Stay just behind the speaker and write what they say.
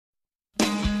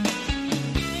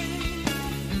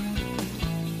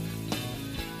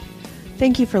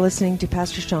Thank you for listening to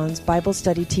Pastor Sean's Bible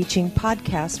Study Teaching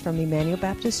podcast from Emmanuel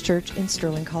Baptist Church in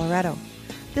Sterling, Colorado.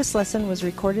 This lesson was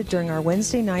recorded during our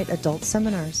Wednesday night adult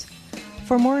seminars.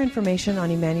 For more information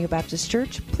on Emmanuel Baptist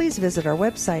Church, please visit our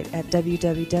website at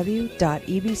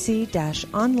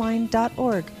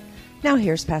www.ebc-online.org. Now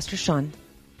here's Pastor Sean.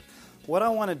 What I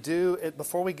want to do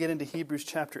before we get into Hebrews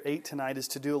chapter 8 tonight is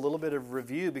to do a little bit of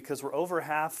review because we're over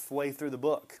halfway through the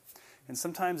book. And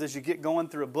sometimes as you get going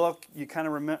through a book, you kind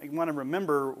of want to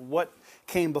remember what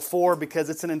came before because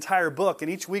it's an entire book. And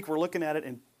each week we're looking at it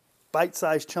in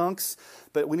bite-sized chunks,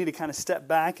 but we need to kind of step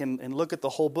back and look at the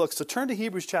whole book. So turn to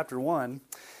Hebrews chapter 1,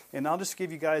 and I'll just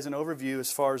give you guys an overview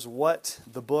as far as what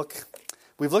the book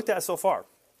we've looked at so far.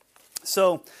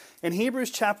 So in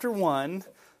Hebrews chapter 1,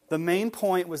 the main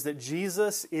point was that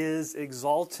Jesus is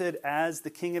exalted as the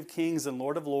King of Kings and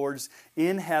Lord of Lords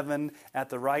in heaven at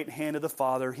the right hand of the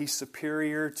Father. He's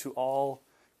superior to all.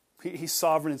 He's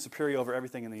sovereign and superior over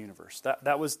everything in the universe.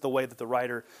 That was the way that the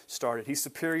writer started. He's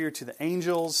superior to the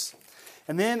angels.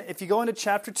 And then if you go into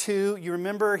chapter 2, you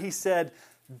remember he said,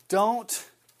 don't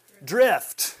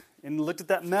drift. And looked at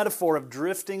that metaphor of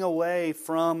drifting away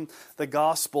from the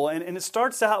gospel. And it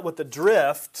starts out with the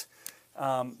drift.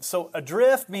 So a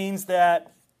drift means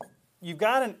that you've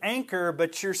got an anchor,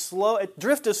 but you're slow.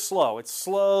 Drift is slow. It's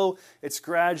slow. It's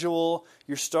gradual.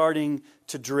 You're starting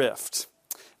to drift.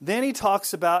 Then he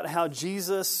talks about how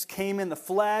Jesus came in the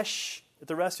flesh at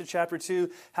the rest of chapter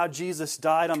 2, how Jesus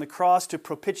died on the cross to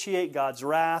propitiate God's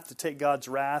wrath, to take God's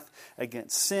wrath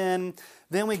against sin.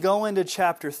 Then we go into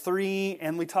chapter 3,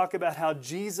 and we talk about how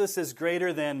Jesus is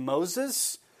greater than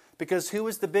Moses. Because who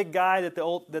was the big guy that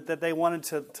they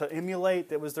wanted to emulate,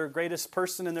 that was their greatest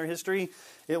person in their history?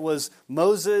 It was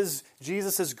Moses.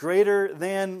 Jesus is greater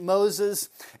than Moses.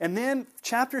 And then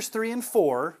chapters 3 and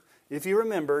 4, if you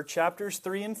remember, chapters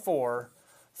 3 and 4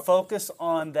 focus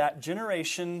on that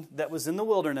generation that was in the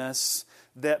wilderness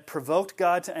that provoked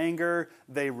God to anger.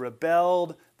 They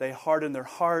rebelled. They hardened their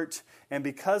heart. And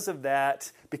because of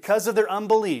that, because of their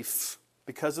unbelief,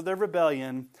 because of their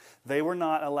rebellion, they were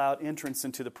not allowed entrance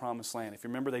into the promised land. If you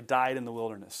remember, they died in the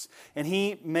wilderness. And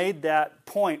he made that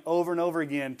point over and over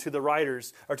again to the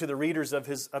writers, or to the readers of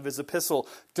his epistle.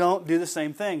 Don't do the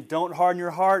same thing. Don't harden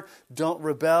your heart. Don't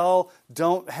rebel.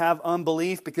 Don't have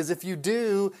unbelief. Because if you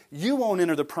do, you won't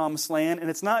enter the promised land. And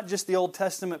it's not just the Old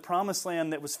Testament promised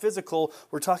land that was physical.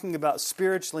 We're talking about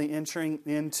spiritually entering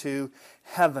into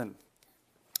heaven.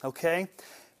 Okay?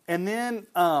 And then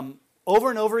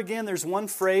over and over again, there's one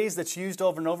phrase that's used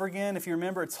over and over again. If you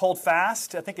remember, it's hold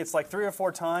fast. I think it's like 3 or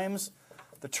 4 times.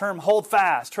 The term hold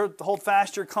fast. Hold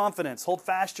fast your confidence. Hold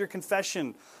fast your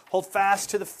confession. Hold fast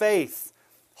to the faith.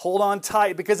 Hold on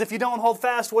tight. Because if you don't hold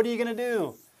fast, what are you going to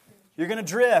do? You're going to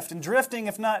drift. And drifting,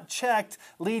 if not checked,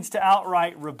 leads to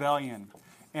outright rebellion.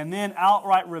 And then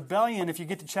outright rebellion, if you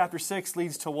get to chapter 6,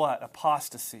 leads to what?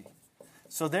 Apostasy.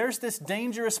 So there's this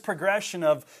dangerous progression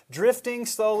of drifting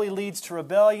slowly leads to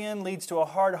rebellion, leads to a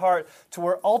hard heart, to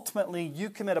where ultimately you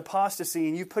commit apostasy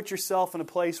and you put yourself in a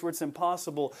place where it's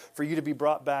impossible for you to be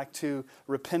brought back to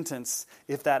repentance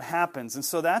if that happens. And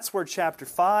so that's where chapter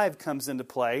 5 comes into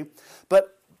play.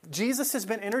 But Jesus has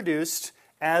been introduced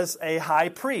as a high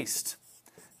priest.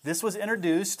 This was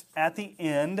introduced at the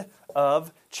end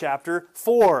of chapter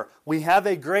 4. We have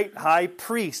a great high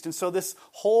priest. And so this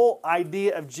whole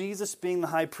idea of Jesus being the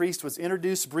high priest was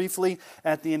introduced briefly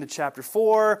at the end of chapter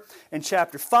 4. In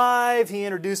chapter 5, he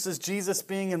introduces Jesus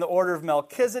being in the order of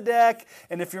Melchizedek.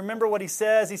 And if you remember what he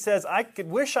says, I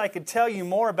wish I could tell you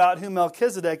more about who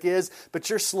Melchizedek is, but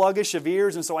you're sluggish of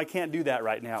ears, and so I can't do that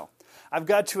right now. I've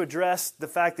got to address the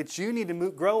fact that you need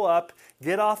to grow up,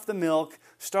 get off the milk,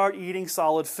 start eating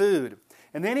solid food.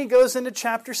 And then he goes into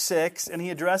chapter 6 and he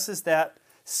addresses that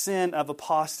sin of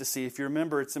apostasy. If you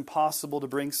remember, it's impossible to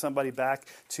bring somebody back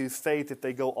to faith if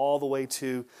they go all the way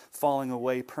to falling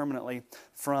away permanently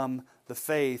from the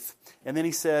faith. And then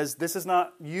he says, this is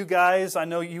not you guys. I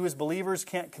know you as believers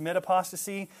can't commit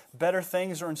apostasy. Better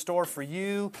things are in store for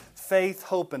you. Faith,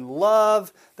 hope, and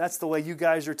love. That's the way you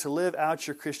guys are to live out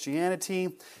your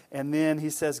Christianity. And then he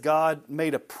says God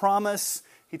made a promise.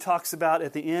 He talks about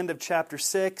at the end of chapter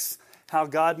 6 how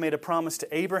God made a promise to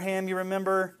Abraham, you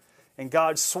remember? And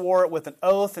God swore it with an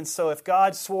oath. And so if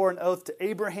God swore an oath to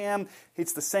Abraham,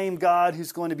 it's the same God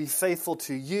who's going to be faithful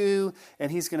to you. And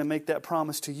He's going to make that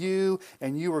promise to you.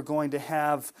 And you are going to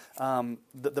have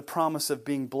the promise of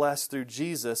being blessed through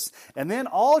Jesus. And then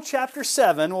all chapter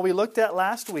 7, what we looked at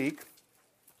last week,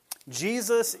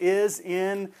 Jesus is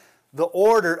in the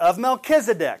order of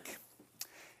Melchizedek.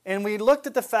 And we looked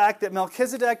at the fact that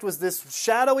Melchizedek was this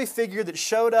shadowy figure that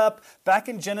showed up back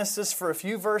in Genesis for a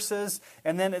few verses,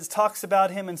 and then it talks about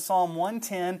him in Psalm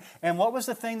 110. And what was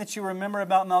the thing that you remember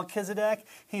about Melchizedek?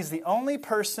 He's the only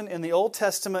person in the Old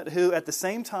Testament who at the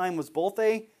same time was both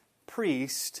a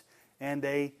priest and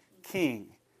a king.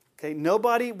 Okay,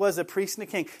 nobody was a priest and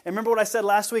a king. And remember what I said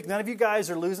last week? None of you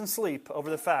guys are losing sleep over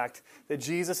the fact that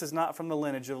Jesus is not from the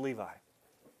lineage of Levi.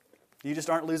 You just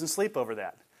aren't losing sleep over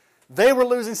that. They were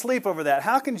losing sleep over that.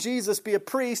 How can Jesus be a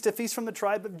priest if he's from the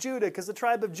tribe of Judah? Because the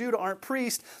tribe of Judah aren't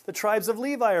priests. The tribes of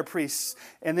Levi are priests.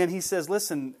 And then he says,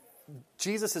 listen,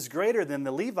 Jesus is greater than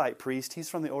the Levite priest. He's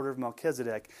from the order of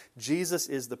Melchizedek. Jesus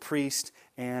is the priest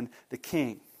and the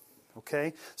king.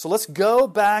 Okay? So let's go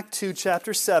back to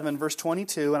chapter 7, verse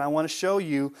 22, and I want to show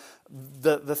you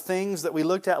the things that we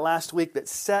looked at last week that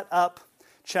set up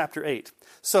chapter 8.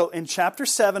 So in chapter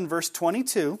 7, verse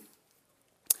 22,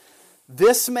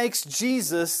 this makes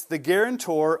Jesus the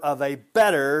guarantor of a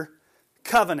better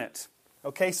covenant.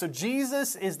 Okay, so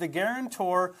Jesus is the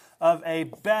guarantor of a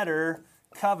better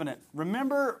covenant.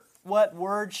 Remember what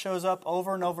word shows up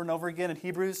over and over and over again in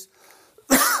Hebrews?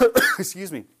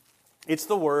 Excuse me. It's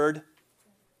the word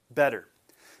better.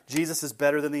 Jesus is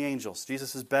better than the angels.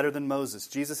 Jesus is better than Moses.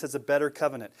 Jesus has a better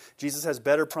covenant. Jesus has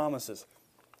better promises.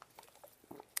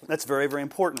 That's very, very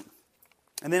important.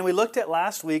 And then we looked at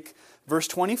last week, verse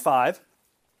 25.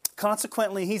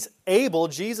 Consequently,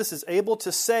 Jesus is able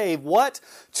to save what?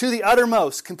 To the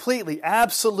uttermost, completely,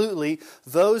 absolutely,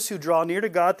 those who draw near to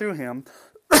God through Him.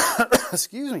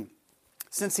 Excuse me.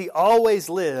 Since He always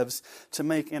lives to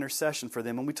make intercession for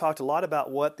them. And we talked a lot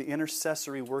about what the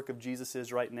intercessory work of Jesus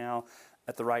is right now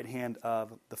at the right hand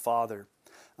of the Father.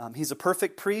 He's a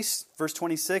perfect priest. Verse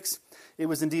 26, it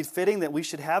was indeed fitting that we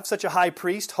should have such a high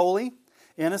priest, holy,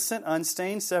 innocent,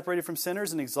 unstained, separated from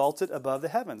sinners, and exalted above the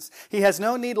heavens. He has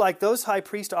no need like those high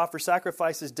priests to offer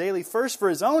sacrifices daily, first for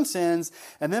His own sins,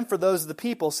 and then for those of the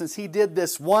people, since He did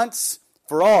this once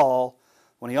for all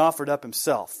when He offered up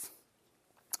Himself.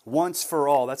 Once for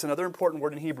all. That's another important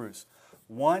word in Hebrews.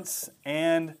 Once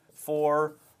and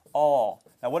for all.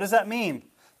 Now what does that mean?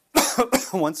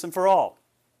 Once and for all.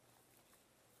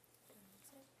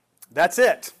 That's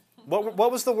it. What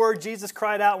was the word Jesus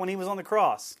cried out when He was on the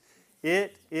cross?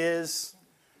 It is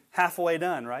halfway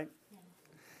done, right?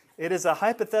 It is a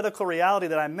hypothetical reality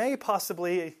that I may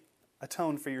possibly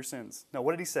atone for your sins. No,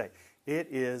 what did He say? It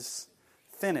is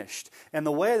finished. And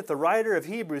the way that the writer of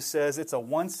Hebrews says, it's a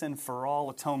once and for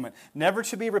all atonement. Never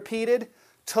to be repeated,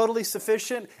 totally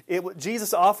sufficient.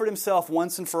 Jesus offered Himself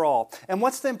once and for all. And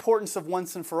what's the importance of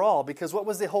once and for all? Because what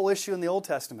was the whole issue in the Old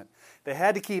Testament? They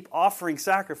had to keep offering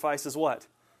sacrifices what?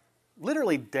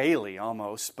 Literally daily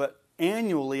almost, but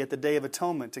annually at the Day of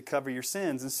Atonement to cover your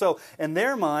sins. And so, in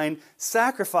their mind,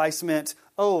 sacrifice meant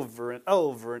over and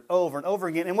over and over and over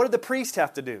again. And what did the priest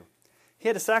have to do? He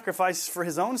had to sacrifice for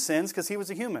his own sins because he was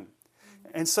a human.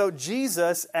 And so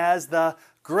Jesus, as the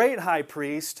great high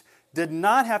priest, did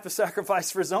not have to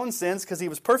sacrifice for his own sins because He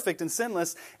was perfect and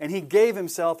sinless, and He gave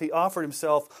Himself, He offered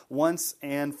Himself once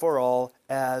and for all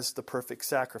as the perfect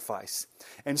sacrifice.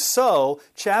 And so,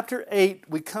 chapter 8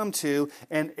 we come to,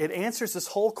 and it answers this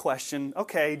whole question.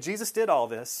 Okay, Jesus did all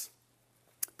this,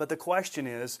 but the question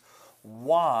is,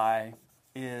 why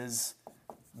is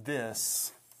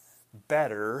this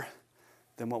better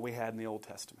than what we had in the Old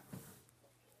Testament?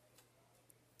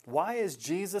 Why is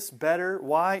Jesus better?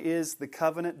 Why is the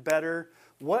covenant better?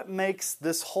 What makes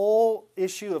this whole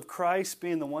issue of Christ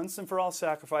being the once and for all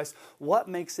sacrifice, what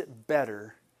makes it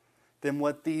better than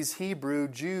what these Hebrew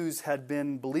Jews had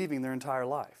been believing their entire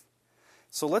life?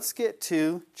 So let's get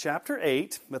to chapter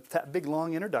 8 with that big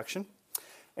long introduction.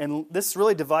 And this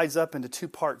really divides up into two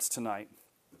parts tonight.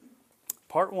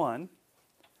 Part 1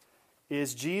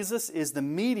 is Jesus is the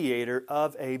mediator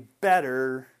of a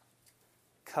better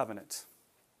covenant.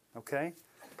 Okay?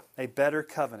 A better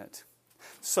covenant.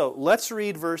 So let's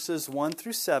read verses 1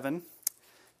 through 7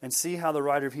 and see how the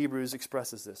writer of Hebrews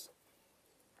expresses this.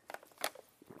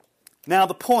 Now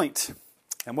the point,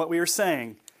 and what we are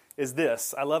saying, is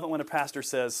this. I love it when a pastor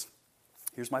says,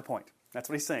 here's my point. That's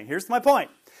what he's saying. Here's my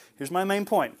point. Here's my main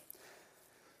point.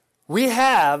 We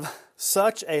have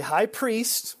such a high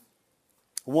priest,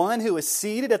 one who is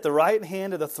seated at the right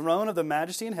hand of the throne of the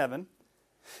majesty in heaven,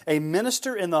 a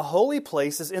minister in the holy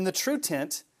places in the true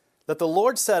tent that the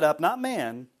Lord set up, not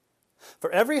man.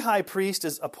 For every high priest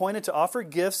is appointed to offer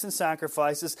gifts and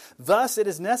sacrifices. Thus it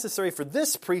is necessary for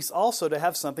this priest also to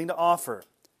have something to offer.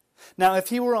 Now if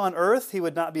he were on earth, he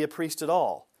would not be a priest at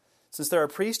all, since there are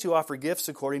priests who offer gifts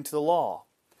according to the law.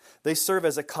 They serve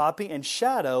as a copy and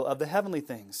shadow of the heavenly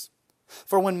things.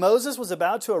 For when Moses was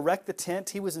about to erect the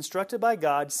tent, he was instructed by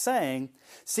God, saying,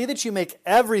 see that you make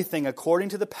everything according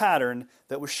to the pattern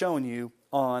that was shown you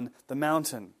on the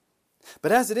mountain.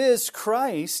 But as it is,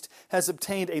 Christ has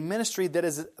obtained a ministry that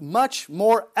is much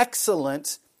more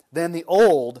excellent than the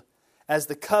old, as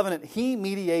the covenant he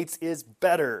mediates is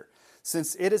better,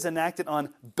 since it is enacted on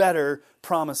better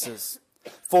promises.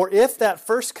 For if that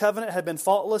first covenant had been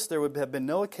faultless, there would have been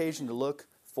no occasion to look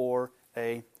for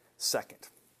a second.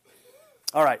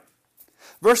 All right.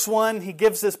 Verse 1, he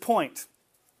gives this point.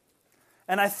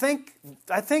 And I think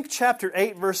chapter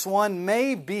 8, verse 1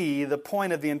 may be the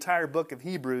point of the entire book of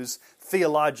Hebrews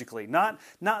theologically. Not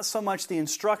so much the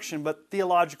instruction, but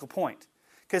theological point.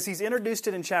 Because he's introduced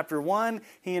it in chapter 1,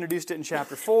 he introduced it in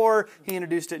chapter 4, he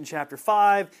introduced it in chapter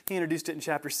 5, he introduced it in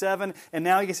chapter 7, and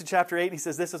now he gets to chapter 8 and he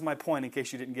says, this is my point in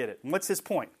case you didn't get it. And what's his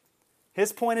point?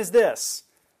 His point is this.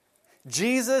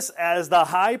 Jesus, as the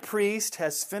high priest,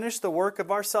 has finished the work of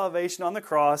our salvation on the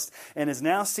cross and is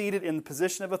now seated in the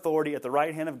position of authority at the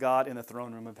right hand of God in the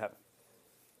throne room of heaven.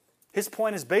 His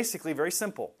point is basically very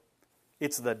simple.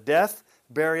 It's the death,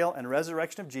 burial, and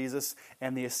resurrection of Jesus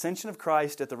and the ascension of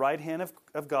Christ at the right hand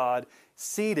of God,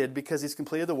 seated because he's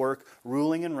completed the work,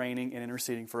 ruling and reigning and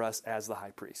interceding for us as the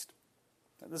high priest.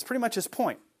 That's pretty much his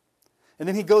point. And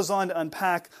then he goes on to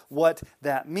unpack what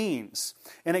that means.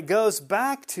 And it goes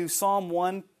back to Psalm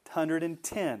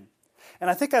 110. And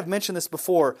I think I've mentioned this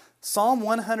before. Psalm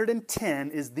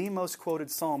 110 is the most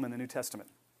quoted psalm in the New Testament,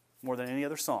 more than any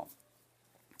other psalm.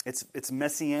 It's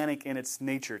messianic in its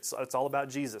nature. It's all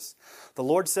about Jesus. The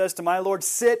Lord says to my Lord,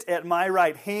 sit at my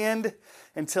right hand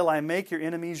until I make your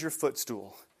enemies your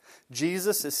footstool.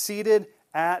 Jesus is seated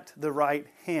at the right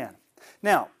hand.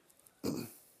 Now,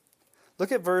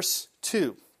 look at verse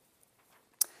 2.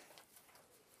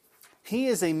 He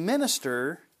is a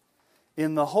minister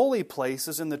in the holy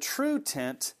places, in the true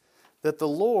tent that the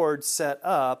Lord set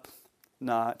up,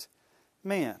 not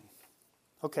man.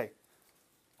 Okay,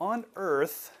 on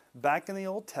earth, back in the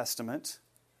Old Testament,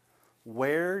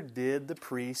 where did the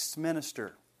priests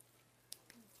minister?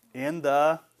 In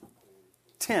the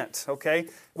tent, okay?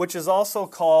 Which is also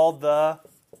called the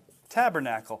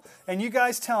tabernacle. And you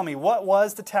guys tell me, what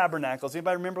was the tabernacle? Does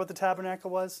anybody remember what the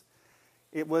tabernacle was?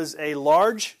 It was a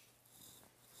large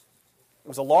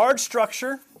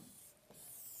structure,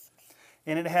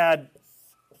 and it had,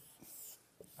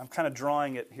 I'm kind of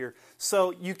drawing it here. So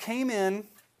you came in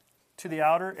to the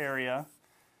outer area,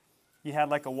 you had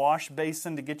like a wash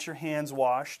basin to get your hands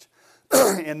washed,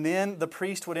 and then the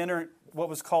priest would enter what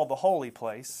was called the holy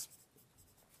place.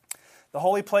 The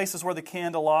holy place is where the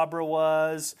candelabra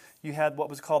was. You had what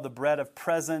was called the bread of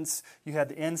presence. You had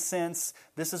the incense.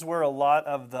 This is where a lot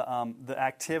of the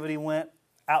activity went.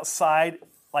 Outside,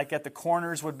 like at the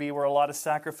corners, would be where a lot of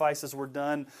sacrifices were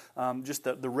done, just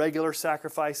the regular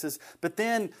sacrifices. But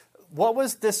then, what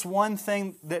was this one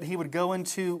thing that he would go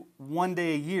into one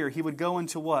day a year? He would go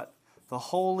into what? The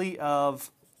Holy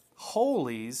of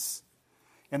Holies.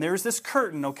 And there's this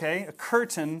curtain, okay? A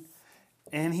curtain.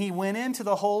 And he went into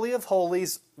the Holy of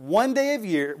Holies one day of the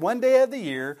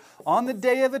year, on the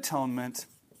Day of Atonement.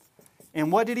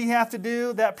 And what did he have to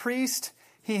do, that priest?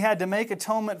 He had to make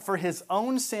atonement for his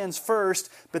own sins first,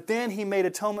 but then he made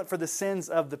atonement for the sins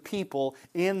of the people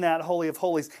in that Holy of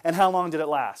Holies. And how long did it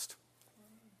last?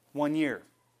 1 year.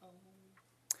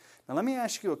 Now let me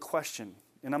ask you a question,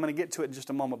 and I'm going to get to it in just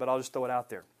a moment, but I'll just throw it out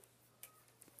there.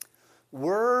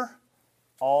 Were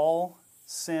all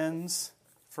sins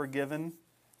forgiven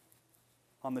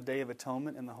on the Day of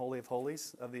Atonement in the Holy of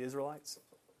Holies of the Israelites?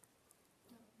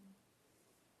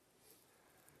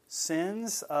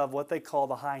 Sins of what they call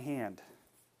the high hand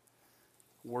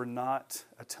were not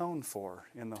atoned for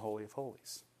in the Holy of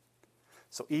Holies.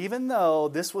 So even though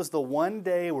this was the one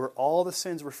day where all the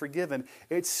sins were forgiven,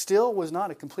 it still was not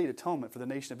a complete atonement for the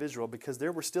nation of Israel, because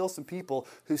there were still some people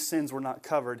whose sins were not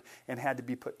covered and had to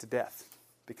be put to death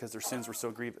because their sins were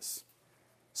so grievous.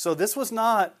 So this was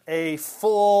not a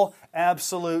full,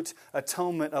 absolute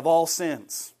atonement of all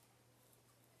sins.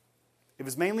 It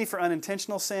was mainly for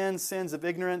unintentional sins, sins of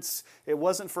ignorance. It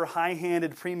wasn't for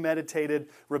high-handed, premeditated,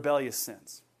 rebellious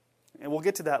sins. And we'll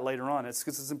get to that later on,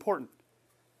 because it's important.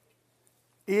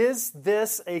 Is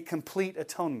this a complete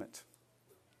atonement?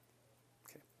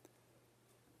 Okay.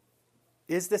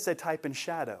 Is this a type and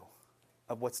shadow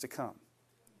of what's to come?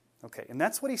 Okay, and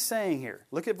that's what he's saying here.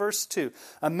 Look at verse 2.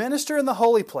 A minister in the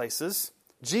holy places,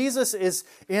 Jesus is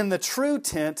in the true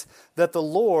tent that the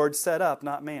Lord set up,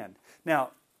 not man.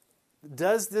 Now,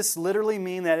 does this literally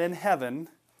mean that in heaven,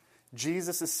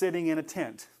 Jesus is sitting in a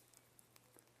tent?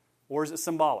 Or is it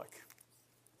symbolic?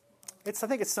 I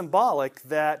think it's symbolic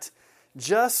that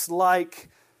just like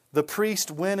the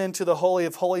priest went into the Holy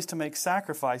of Holies to make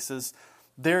sacrifices,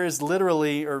 there is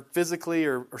literally, or physically,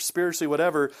 or spiritually,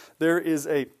 whatever, there is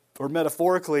or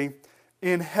metaphorically,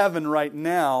 in heaven right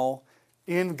now,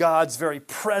 in God's very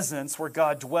presence, where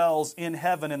God dwells in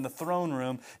heaven in the throne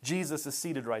room, Jesus is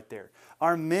seated right there.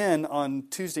 Our men on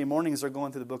Tuesday mornings are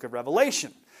going through the book of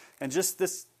Revelation. And just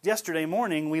yesterday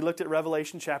morning, we looked at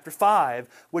Revelation chapter 5,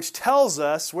 which tells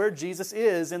us where Jesus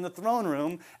is in the throne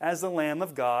room as the Lamb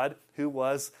of God who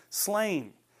was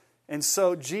slain. And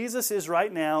so Jesus is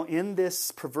right now in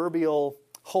this proverbial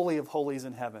Holy of Holies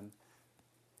in heaven.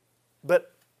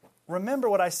 But remember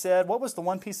what I said. What was the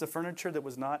one piece of furniture that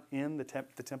was not in the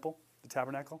temple, the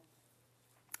tabernacle?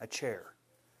 A chair.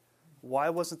 Why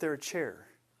wasn't there a chair?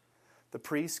 The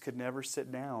priest could never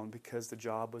sit down because the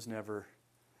job was never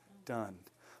done.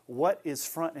 What is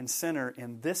front and center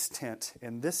in this tent,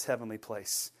 in this heavenly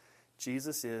place?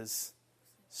 Jesus is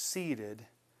seated,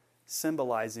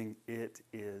 symbolizing it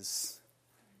is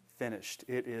finished.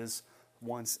 It is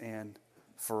once and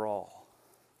for all.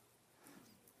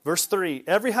 Verse 3,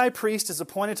 every high priest is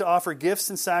appointed to offer gifts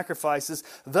and sacrifices.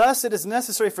 Thus it is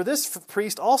necessary for this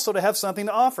priest also to have something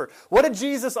to offer. What did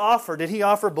Jesus offer? Did he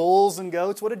offer bulls and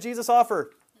goats? What did Jesus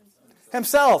offer?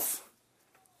 Himself.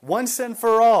 Once and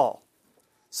for all.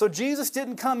 So Jesus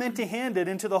didn't come empty-handed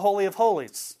into the Holy of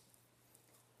Holies.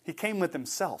 He came with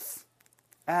himself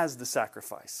as the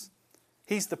sacrifice.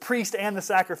 He's the priest and the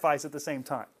sacrifice at the same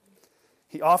time.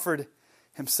 He offered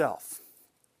himself.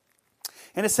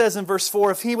 And it says in verse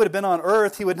 4, if he would have been on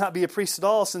earth, he would not be a priest at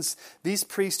all, since these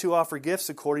priests who offer gifts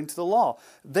according to the law,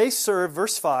 they serve,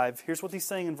 verse 5, here's what he's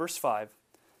saying in verse 5.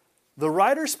 The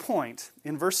writer's point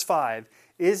in verse 5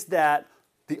 is that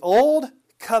the old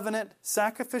covenant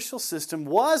sacrificial system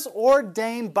was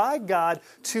ordained by God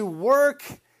to work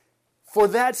for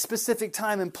that specific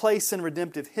time and place in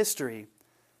redemptive history.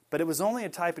 But it was only a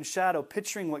type and shadow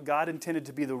picturing what God intended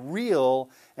to be the real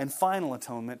and final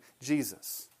atonement,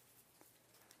 Jesus.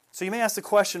 So you may ask the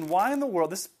question, why in the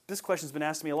world, this question's been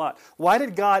asked to me a lot, why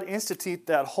did God institute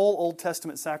that whole Old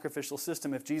Testament sacrificial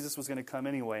system if Jesus was going to come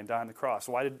anyway and die on the cross?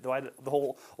 Why did the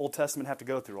whole Old Testament have to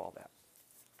go through all that?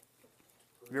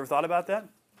 Have you ever thought about that?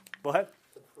 Go ahead.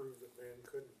 To prove that man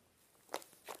couldn't.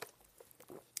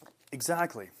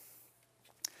 Exactly.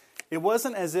 It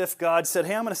wasn't as if God said,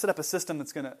 hey, I'm going to set up a system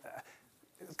that's going to...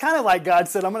 It's kind of like God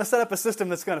said, I'm going to set up a system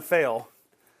that's going to fail,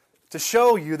 to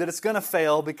show you that it's going to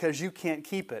fail because you can't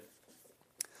keep it.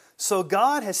 So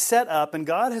God has set up and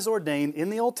God has ordained in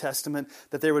the Old Testament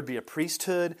that there would be a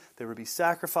priesthood, there would be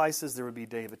sacrifices, there would be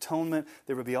Day of Atonement,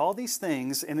 there would be all these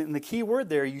things. And in the key word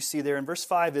there you see there in verse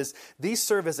 5 is, these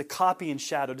serve as a copy and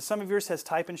shadow. Do some of yours has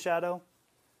type and shadow?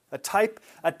 A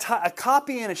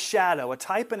copy and a shadow, a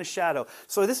type and a shadow.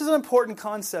 So this is an important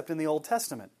concept in the Old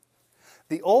Testament.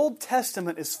 The Old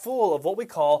Testament is full of what we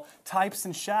call types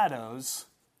and shadows.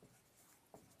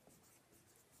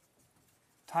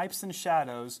 Types and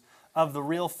shadows of the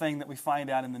real thing that we find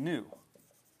out in the New,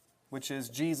 which is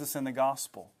Jesus and the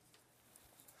gospel.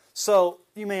 So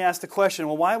you may ask the question,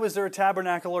 well, why was there a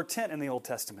tabernacle or tent in the Old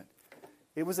Testament?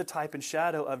 It was a type and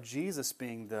shadow of Jesus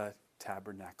being the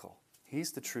tabernacle.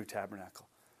 He's the true tabernacle.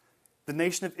 The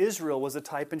nation of Israel was a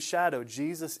type and shadow.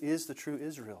 Jesus is the true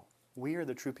Israel. We are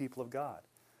the true people of God.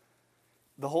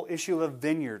 The whole issue of a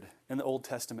vineyard in the Old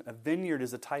Testament. A vineyard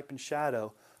is a type and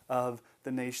shadow of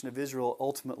the nation of Israel,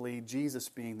 ultimately Jesus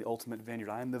being the ultimate vineyard.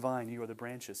 I am the vine, you are the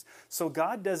branches. So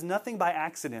God does nothing by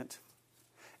accident.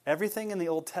 Everything in the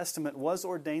Old Testament was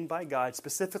ordained by God,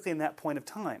 specifically in that point of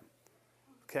time.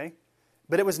 Okay?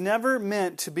 But it was never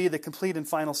meant to be the complete and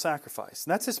final sacrifice.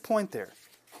 And that's his point there.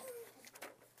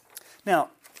 Now,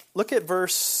 look at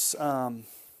let's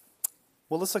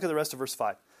look at the rest of verse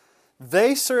 5.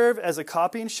 They serve as a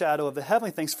copy and shadow of the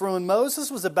heavenly things. For when Moses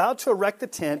was about to erect the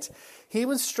tent, he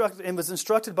was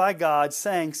instructed by God,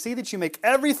 saying, see that you make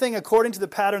everything according to the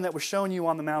pattern that was shown you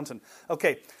on the mountain.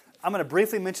 Okay, I'm going to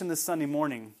briefly mention this Sunday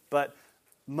morning, but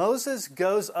Moses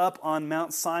goes up on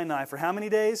Mount Sinai for how many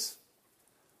days?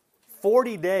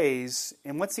 40 days.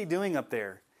 And what's he doing up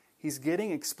there? He's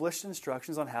getting explicit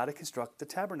instructions on how to construct the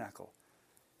tabernacle.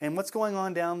 And what's going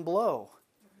on down below?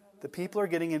 The people are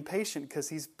getting impatient because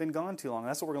he's been gone too long.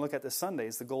 That's what we're going to look at this Sunday,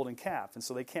 is the golden calf. And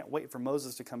so they can't wait for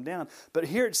Moses to come down. But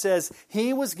here it says,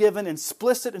 he was given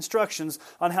explicit instructions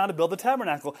on how to build the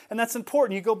tabernacle. And that's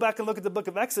important. You go back and look at the book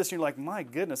of Exodus, and you're like, my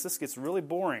goodness, this gets really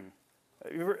boring.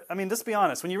 I mean, let's be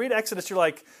honest. When you read Exodus, you're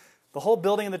like, the whole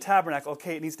building of the tabernacle,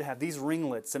 okay, it needs to have these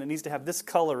ringlets, and it needs to have this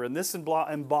color, and this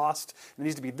embossed, and it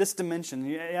needs to be this dimension.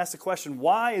 And you ask the question,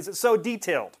 why is it so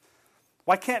detailed?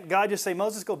 Why can't God just say,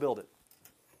 Moses, go build it?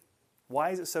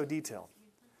 Why is it so detailed?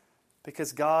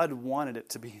 Because God wanted it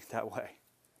to be that way.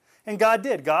 And God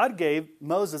did. God gave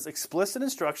Moses explicit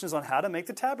instructions on how to make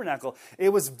the tabernacle. It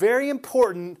was very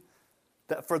important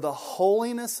that for the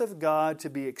holiness of God to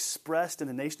be expressed in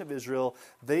the nation of Israel,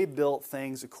 they built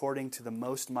things according to the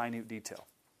most minute detail.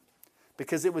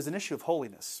 Because it was an issue of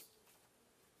holiness.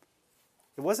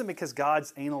 It wasn't because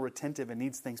God's anal retentive and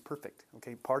needs things perfect.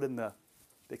 Okay, pardon the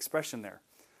expression there.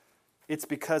 It's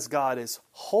because God is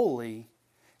holy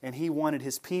and He wanted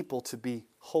His people to be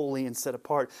holy and set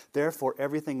apart. Therefore,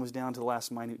 everything was down to the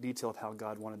last minute detail of how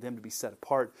God wanted them to be set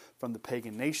apart from the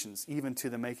pagan nations, even to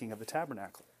the making of the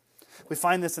tabernacle. We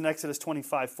find this in Exodus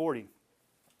 25:40.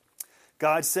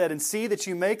 God said, "And see that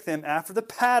you make them after the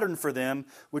pattern for them,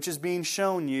 which is being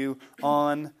shown you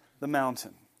on the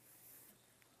mountain."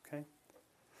 Okay?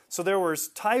 So there were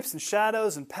types and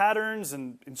shadows and patterns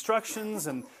and instructions,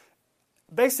 and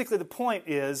basically the point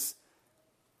is,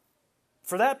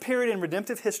 for that period in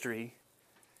redemptive history,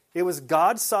 it was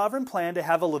God's sovereign plan to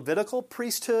have a Levitical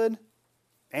priesthood,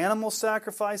 animal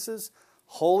sacrifices,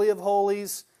 Holy of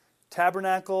Holies,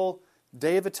 tabernacle,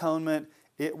 Day of Atonement.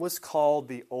 It was called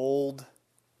the Old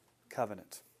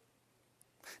Covenant.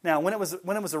 Now, when it was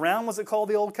around, was it called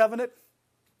the Old Covenant?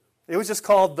 It was just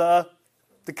called the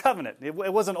covenant. It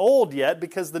wasn't old yet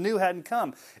because the new hadn't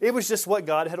come. It was just what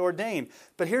God had ordained.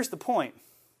 But here's the point.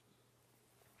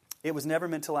 It was never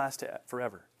meant to last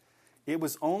forever. It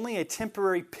was only a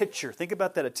temporary picture. Think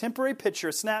about that. A temporary picture,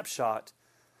 a snapshot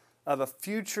of a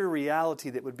future reality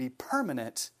that would be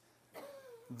permanent,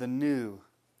 the new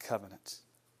covenant.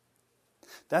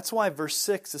 That's why verse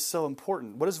 6 is so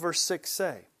important. What does verse 6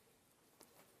 say?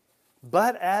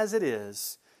 "But as it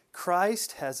is,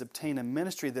 Christ has obtained a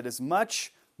ministry that is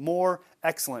much more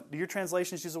excellent." Do your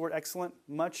translations use the word excellent?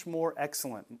 Much more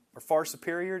excellent. Or far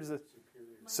superior? Does it?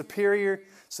 Superior,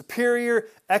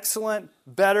 excellent,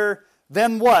 better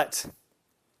than what?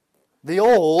 The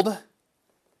old,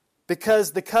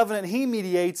 because the covenant He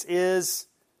mediates is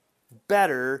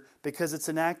better because it's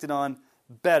enacted on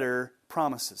better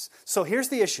promises. So here's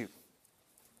the issue.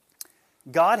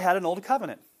 God had an old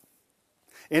covenant,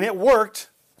 and it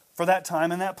worked for that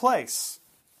time and that place,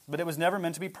 but it was never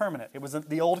meant to be permanent. It was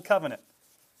the old covenant.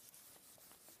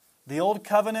 The old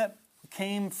covenant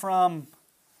came from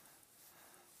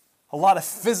a lot of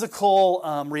physical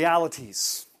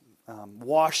realities,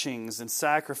 washings and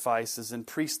sacrifices and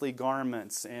priestly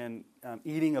garments and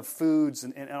eating of foods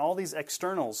and all these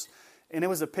externals. And it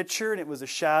was a picture and it was a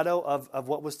shadow of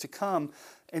what was to come.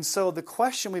 And so the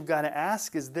question we've got to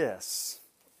ask is this.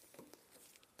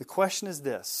 The question is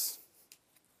this.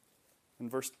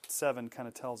 And verse 7 kind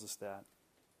of tells us that.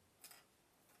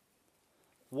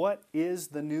 What is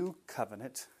the new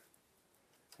covenant?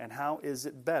 And how is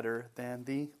it better than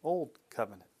the old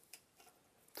covenant?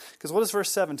 Because what does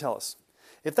verse 7 tell us?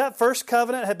 If that first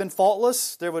covenant had been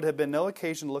faultless, there would have been no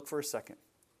occasion to look for a second.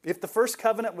 If the first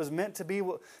covenant was meant to be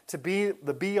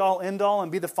the be-all, end-all,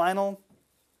 and be the final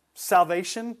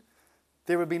salvation,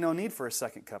 there would be no need for a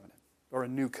second covenant or a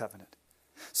new covenant.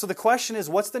 So the question is,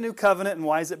 what's the new covenant and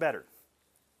why is it better?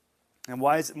 And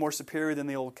why is it more superior than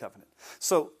the old covenant?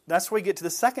 So that's where we get to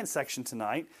the second section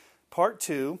tonight. Part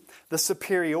 2, the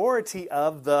superiority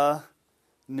of the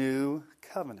new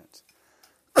covenant.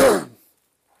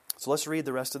 So let's read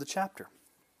the rest of the chapter,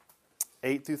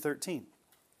 8 through 13.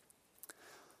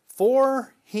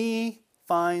 "For He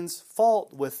finds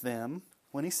fault with them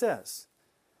when He says,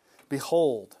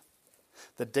 'Behold,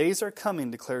 the days are coming,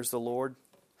 declares the Lord,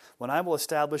 when I will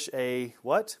establish a,'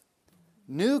 what?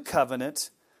 'New covenant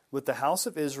with the house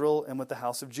of Israel and with the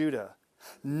house of Judah.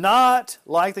 Not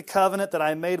like the covenant that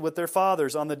I made with their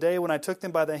fathers on the day when I took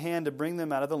them by the hand to bring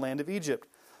them out of the land of Egypt.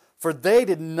 For they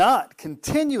did not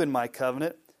continue in my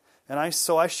covenant, and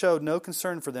so I showed no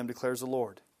concern for them, declares the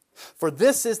Lord. For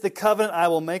this is the covenant I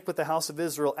will make with the house of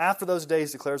Israel after those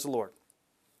days, declares the Lord.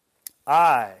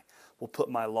 I will put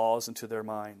my laws into their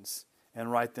minds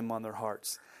and write them on their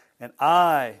hearts, and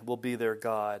I will be their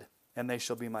God, and they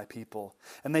shall be my people.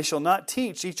 And they shall not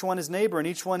teach each one his neighbor and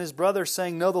each one his brother,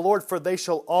 saying, Know the Lord, for they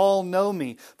shall all know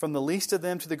me, from the least of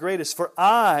them to the greatest. For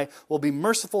I will be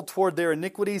merciful toward their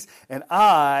iniquities, and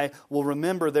I will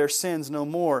remember their sins no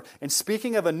more. And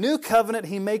speaking of a new covenant,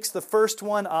 He makes the first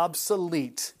one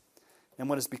obsolete. And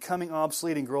what is becoming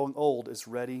obsolete and growing old is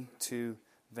ready to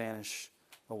vanish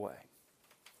away."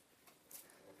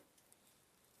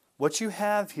 What you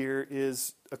have here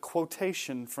is a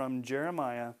quotation from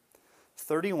Jeremiah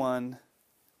 31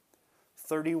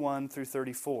 through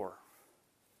 34.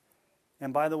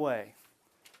 And by the way,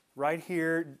 right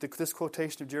here, this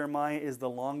quotation of Jeremiah is the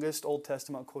longest Old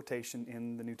Testament quotation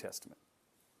in the New Testament.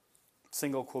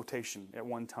 Single quotation at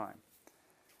one time.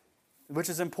 which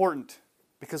is important,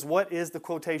 because what is the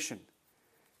quotation?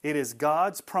 It is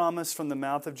God's promise from the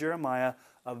mouth of Jeremiah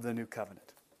of the new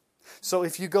covenant. So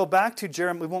if you go back to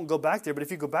Jeremiah, we won't go back there, but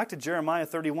if you go back to Jeremiah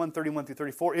 31 through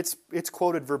 34, it's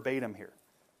quoted verbatim here.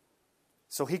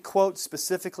 So he quotes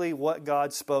specifically what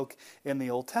God spoke in the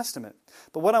Old Testament.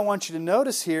 But what I want you to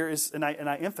notice here is, and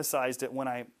I emphasized it when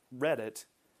I read it,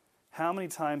 how many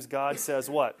times God says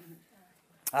what?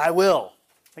 I will.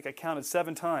 I think I counted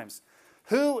 7 times.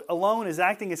 Who alone is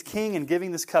acting as king and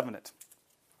giving this covenant?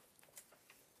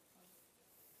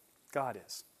 God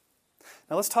is.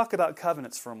 Now let's talk about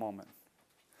covenants for a moment.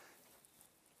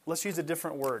 Let's use a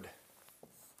different word.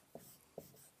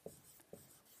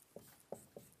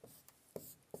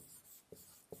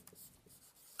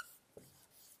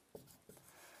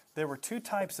 There were 2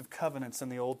 types of covenants in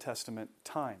the Old Testament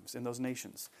times in those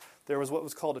nations. There was what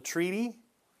was called a treaty,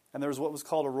 and there was what was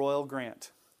called a royal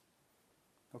grant.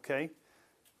 Okay?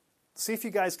 See if you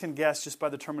guys can guess just by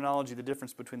the terminology the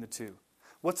difference between the two.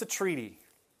 What's a treaty?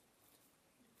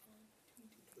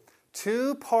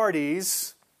 2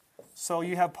 parties. So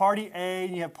you have party A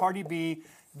and you have party B.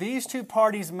 These 2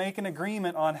 parties make an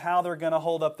agreement on how they're going to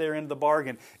hold up their end of the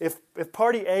bargain. If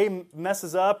party A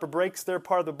messes up or breaks their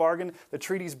part of the bargain, the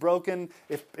treaty's broken.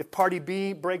 If party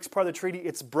B breaks part of the treaty,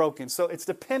 it's broken. So it's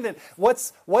dependent.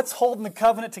 What's holding the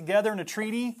covenant together in a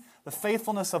treaty? The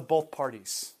faithfulness of both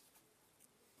parties.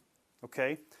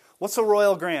 Okay? What's a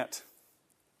royal grant?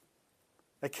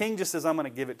 A king just says, I'm going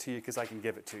to give it to you because I can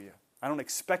give it to you. I don't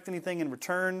expect anything in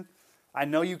return. I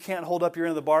know you can't hold up your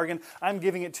end of the bargain. I'm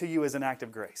giving it to you as an act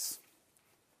of grace.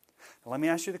 Now, let me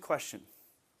ask you the question.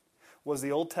 Was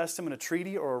the Old Testament a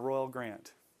treaty or a royal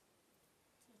grant?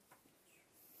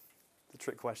 It's a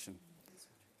trick question.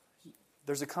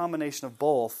 There's a combination of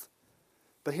both.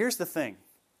 But here's the thing.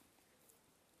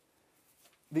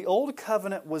 The Old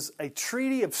Covenant was a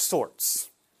treaty of sorts.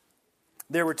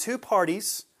 There were 2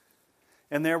 parties,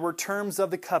 and there were terms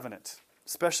of the covenant,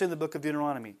 especially in the book of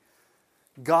Deuteronomy.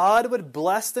 God would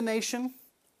bless the nation,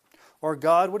 or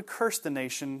God would curse the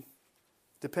nation,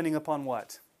 depending upon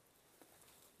what.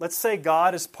 Let's say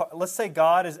God is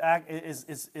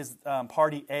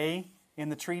party A in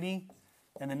the treaty,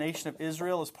 and the nation of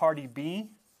Israel is party B.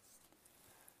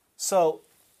 So,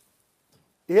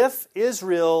 if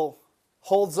Israel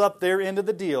holds up their end of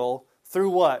the deal through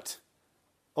what?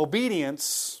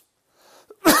 Obedience,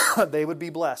 they would be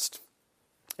blessed.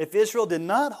 If Israel did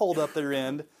not hold up their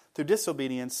end through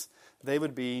disobedience, they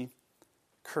would be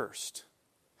cursed.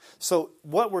 So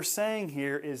what we're saying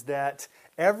here is that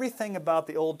everything about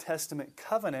the Old Testament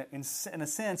covenant, in a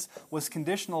sense, was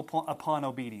conditional upon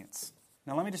obedience.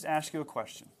 Now let me just ask you a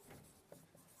question.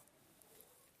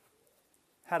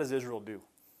 How does Israel do?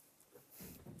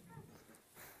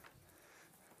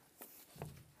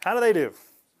 How do they do?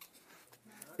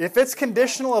 If it's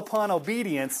conditional upon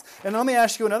obedience, and let me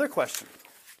ask you another question.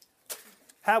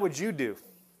 How would you do?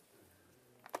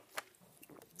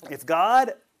 If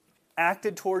God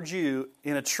acted towards you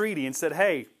in a treaty and said,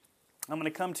 hey, I'm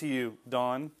going to come to you,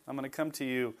 Dawn. I'm going to come to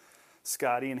you,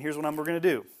 Scotty, and here's what we're going to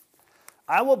do.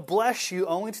 I will bless you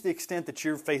only to the extent that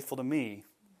you're faithful to me,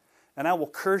 and I will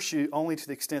curse you only to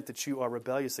the extent that you are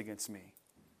rebellious against me.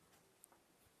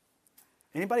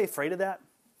 Anybody afraid of that?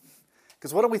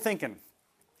 Because what are we thinking?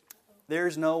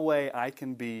 There's no way I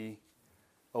can be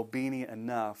obedient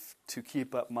enough to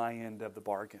keep up my end of the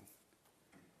bargain.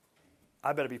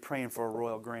 I better be praying for a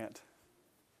royal grant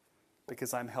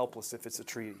because I'm helpless if it's a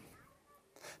treaty.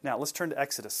 Now, let's turn to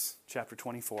Exodus chapter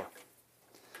 24.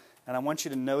 And I want you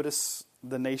to notice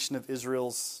the nation of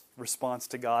Israel's response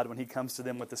to God when He comes to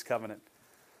them with this covenant.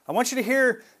 I want you to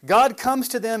hear God comes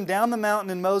to them down the mountain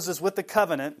in Moses with the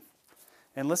covenant,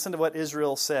 and listen to what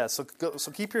Israel says.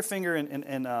 So keep your finger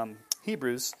in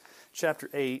Hebrews chapter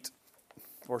 8,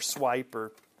 or swipe,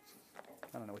 or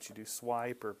I don't know what you do,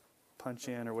 swipe or punch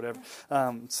in or whatever.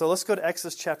 So let's go to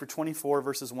Exodus chapter 24,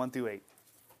 verses 1 through 8.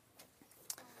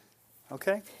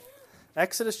 Okay?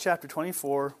 Exodus chapter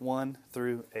 24, 1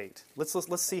 through 8.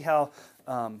 Let's see how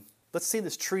let's see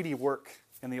this treaty work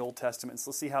in the Old Testament.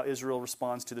 So let's see how Israel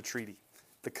responds to the treaty,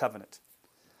 the covenant.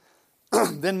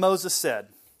 Then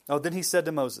he said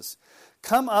to Moses,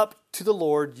 "Come up to the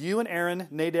Lord, you and Aaron,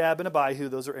 Nadab and Abihu,"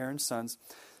 those are Aaron's sons,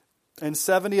 "and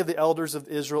 70 of the elders of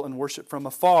Israel, and worship from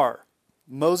afar.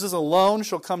 Moses alone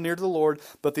shall come near to the Lord,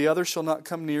 but the others shall not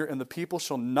come near, and the people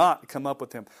shall not come up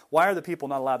with him." Why are the people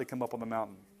not allowed to come up on the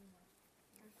mountain?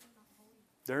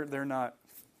 They're not,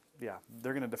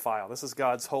 they're going to defile. This is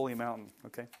God's holy mountain,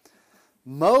 okay?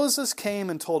 Moses came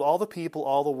and told all the people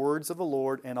all the words of the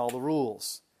Lord and all the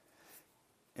rules.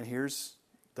 And here's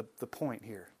the point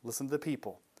here. Listen to the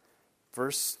people.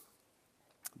 Verse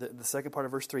The second part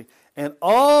of verse 3. And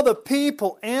all the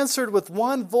people answered with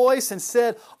one voice and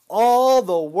said, all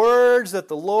the words that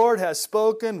the Lord has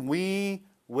spoken, we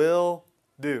will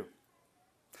do.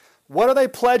 What are they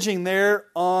pledging there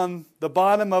on the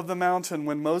bottom of the mountain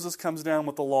when Moses comes down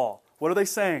with the law? What are they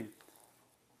saying?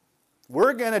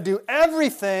 We're going to do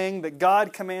everything that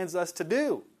God commands us to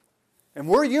do. And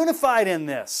we're unified in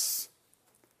this.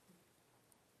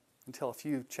 Until a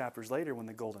few chapters later when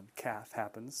the golden calf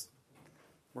happens.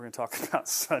 We're going to talk about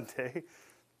Sunday.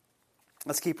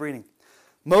 Let's keep reading.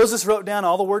 Moses wrote down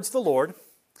all the words of the Lord.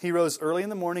 He rose early in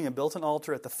the morning and built an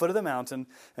altar at the foot of the mountain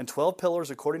and 12 pillars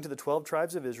according to the 12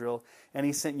 tribes of Israel. And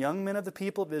he sent young men of the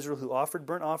people of Israel who offered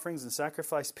burnt offerings and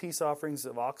sacrificed peace offerings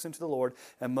of oxen to the Lord.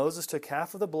 And Moses took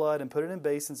half of the blood and put it in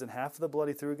basins, and half of the blood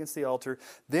he threw against the altar.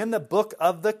 Then the book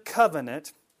of the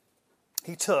covenant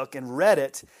he took and read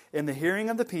it in the hearing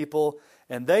of the people.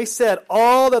 And they said,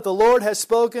 all that the Lord has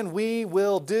spoken we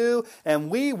will do,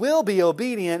 and we will be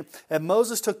obedient. And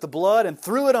Moses took the blood and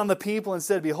threw it on the people and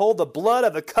said, behold, the blood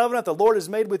of the covenant the Lord has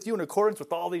made with you in accordance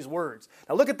with all these words.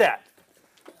 Now look at that.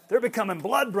 They're becoming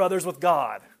blood brothers with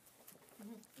God,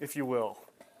 if you will.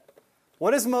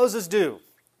 What does Moses do?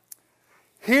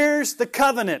 Here's the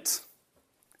covenant.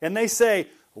 And they say,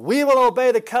 we will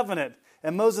obey the covenant.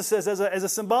 And Moses says, as a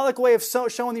symbolic way of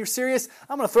showing you're serious,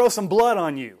 I'm going to throw some blood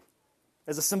on you.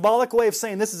 As a symbolic way of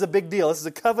saying this is a big deal. This is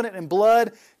a covenant in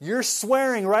blood. You're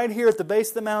swearing right here at the base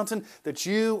of the mountain that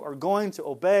you are going to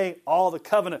obey all the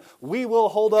covenant. We will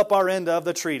hold up our end of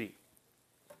the treaty.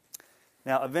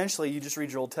 Now, eventually, you just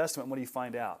read your Old Testament, what do you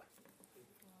find out?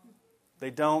 They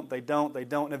don't.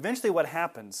 And eventually what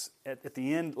happens at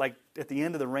the end, like at the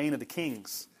end of the reign of the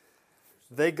kings,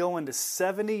 they go into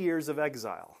 70 years of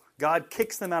exile. God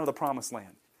kicks them out of the promised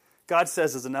land. God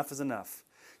says, enough is enough.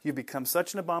 You become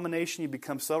such an abomination. You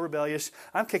become so rebellious.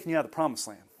 I'm kicking you out of the promised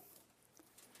land.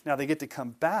 Now they get to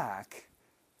come back.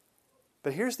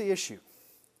 But here's the issue.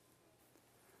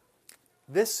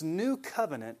 This new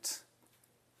covenant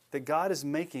that God is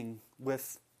making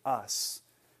with us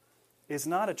is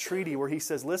not a treaty where he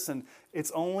says, listen,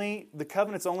 the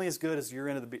covenant's only as good as your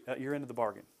end of the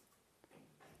bargain.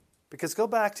 Because go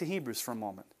back to Hebrews for a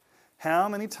moment. How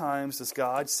many times does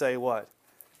God say what?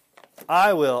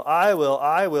 I will.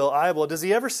 Does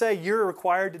he ever say you're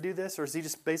required to do this? Or is he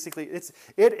just basically, it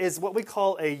is what we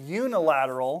call a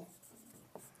unilateral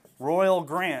royal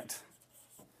grant.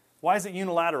 Why is it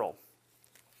unilateral?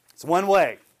 It's one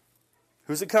way.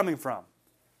 Who's it coming from?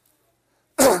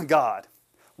 God.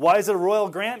 Why is it a royal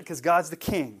grant? Because God's the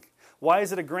king. Why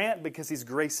is it a grant? Because he's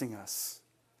gracing us.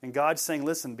 And God's saying,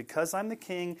 listen, because I'm the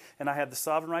king and I have the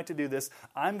sovereign right to do this,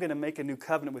 I'm going to make a new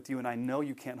covenant with you, and I know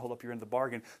you can't hold up your end of the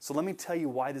bargain. So let me tell you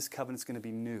why this covenant's going to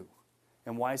be new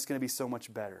and why it's going to be so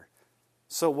much better.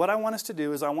 So what I want us to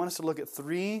do is I want us to look at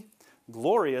 3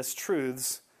 glorious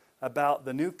truths about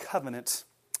the new covenant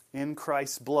in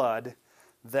Christ's blood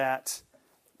that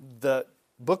the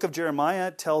book of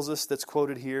Jeremiah tells us, that's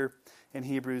quoted here in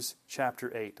Hebrews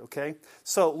chapter 8, okay?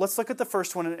 So let's look at the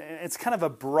first one. It's kind of a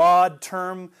broad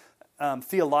term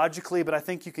theologically, but I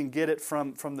think you can get it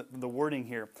from the wording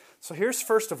here. So here's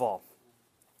first of all,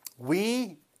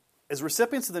 we, as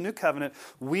recipients of the new covenant,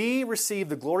 we receive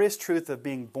the glorious truth of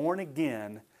being born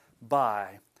again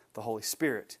by the Holy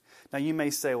Spirit. Now you may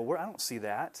say, well, I don't see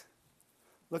that.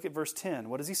 Look at verse 10.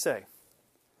 What does he say?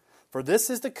 For this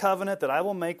is the covenant that I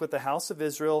will make with the house of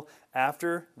Israel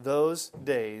after those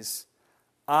days.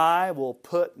 I will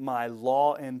put my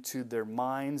law into their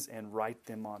minds and write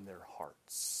them on their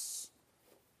hearts.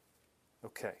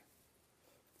 Okay.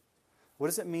 What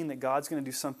does it mean that God's going to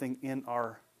do something in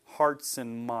our hearts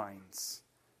and minds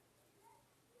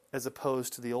as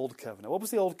opposed to the old covenant? What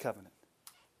was the old covenant?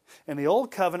 In the old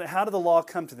covenant, how did the law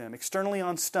come to them? Externally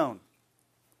on stone,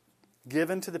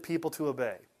 given to the people to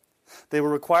obey. They were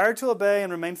required to obey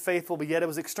and remain faithful, but yet it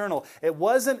was external. It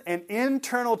wasn't an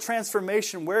internal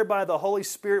transformation whereby the Holy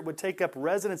Spirit would take up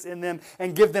residence in them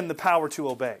and give them the power to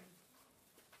obey.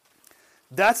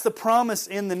 That's the promise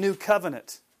in the new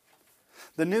covenant.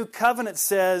 The new covenant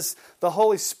says the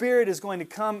Holy Spirit is going to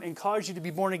come and cause you to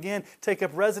be born again, take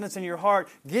up residence in your heart,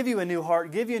 give you a new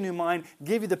heart, give you a new mind,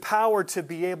 give you the power to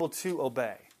be able to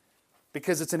obey.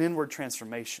 Because it's an inward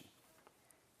transformation.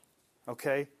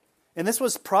 Okay? And this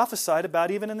was prophesied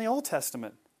about even in the Old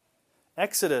Testament.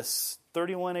 Exodus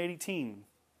 31:18.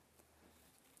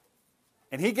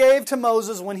 And he gave to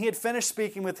Moses, when he had finished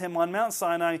speaking with him on Mount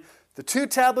Sinai, the 2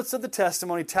 tablets of the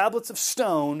testimony, tablets of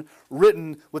stone,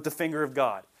 written with the finger of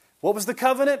God. What was the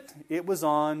covenant? It was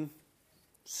on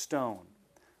stone.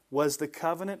 Was the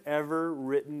covenant ever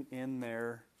written in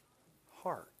their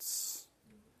hearts?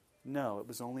 No, it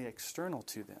was only external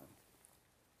to them.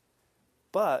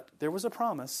 But there was a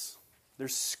promise.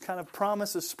 There's kind of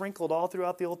promises sprinkled all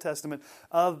throughout the Old Testament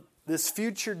of this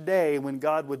future day when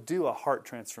God would do a heart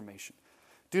transformation.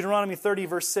 Deuteronomy 30,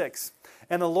 verse 6.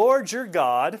 And the Lord your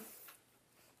God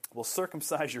will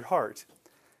circumcise your heart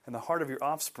and the heart of your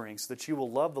offspring, so that you will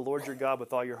love the Lord your God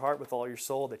with all your heart, with all your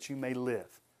soul, that you may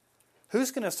live. Who's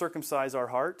going to circumcise our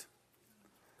heart?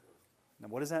 Now,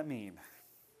 what does that mean?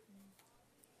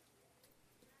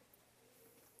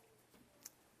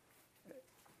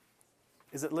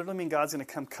 Does it literally mean God's going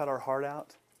to come cut our heart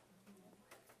out?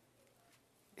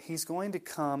 He's going to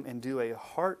come and do a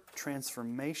heart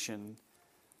transformation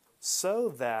so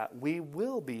that we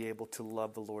will be able to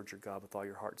love the Lord your God with all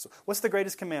your heart. So, what's the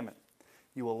greatest commandment?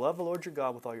 You will love the Lord your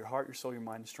God with all your heart, your soul, your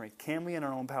mind, and strength. Can we in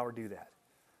our own power do that?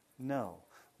 No.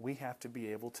 We have to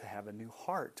be able to have a new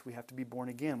heart. We have to be born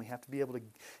again. We have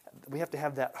to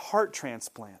have that heart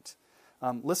transplant.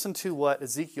 Listen to what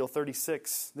Ezekiel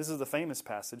 36, this is the famous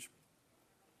passage.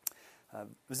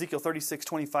 Ezekiel 36,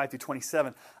 25 through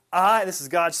 27. This is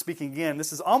God speaking again.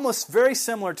 This is almost very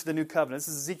similar to the New Covenant. This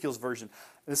is Ezekiel's version.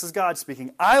 This is God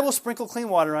speaking. I will sprinkle clean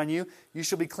water on you. You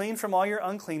shall be clean from all your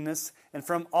uncleanness, and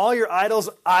from all your idols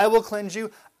I will cleanse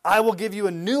you. I will give you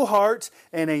a new heart,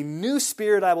 and a new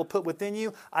spirit I will put within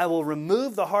you. I will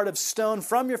remove the heart of stone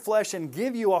from your flesh and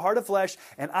give you a heart of flesh,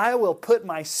 and I will put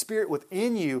my spirit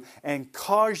within you and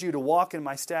cause you to walk in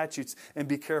my statutes and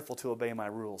be careful to obey my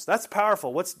rules. That's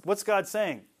powerful. What's God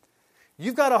saying?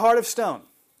 You've got a heart of stone.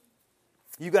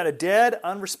 You've got a dead,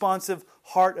 unresponsive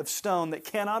heart of stone that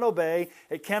cannot obey,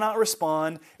 it cannot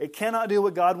respond, it cannot do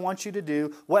what God wants you to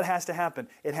do. What has to happen?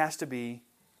 It has to be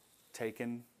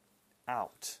taken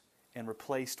out and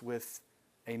replaced with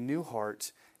a new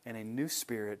heart and a new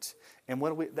spirit. And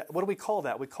what do we call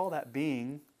that? We call that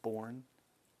being born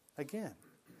again.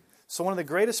 So one of the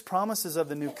greatest promises of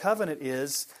the new covenant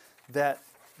is that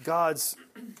God's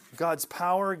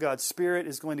power, God's Spirit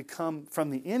is going to come from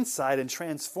the inside and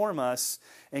transform us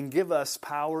and give us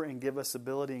power and give us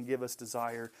ability and give us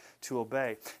desire to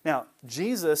obey. Now,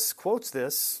 Jesus quotes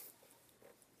this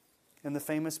in the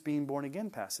famous being born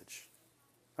again passage.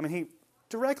 I mean, he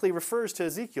directly refers to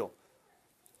Ezekiel.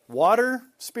 Water,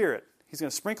 Spirit. He's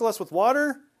going to sprinkle us with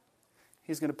water.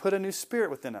 He's going to put a new spirit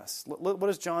within us. What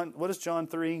is John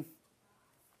 3,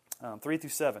 3 through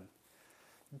 7?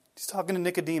 He's talking to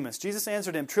Nicodemus. Jesus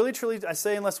answered him, "Truly, truly, I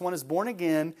say, unless one is born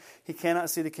again, he cannot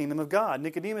see the kingdom of God."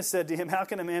 Nicodemus said to him, "How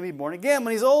can a man be born again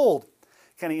when he's old?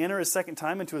 Can he enter a second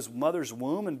time into his mother's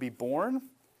womb and be born?"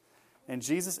 And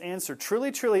Jesus answered, "Truly,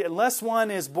 truly, unless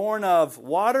one is born of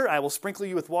water, I will sprinkle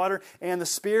you with water, and the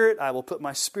Spirit, I will put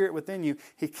my Spirit within you.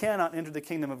 He cannot enter the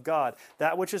kingdom of God.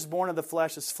 That which is born of the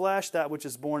flesh is flesh. That which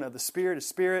is born of the Spirit is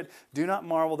spirit. Do not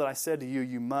marvel that I said to you,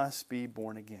 you must be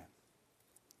born again."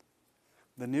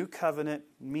 The new covenant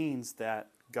means that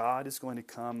God is going to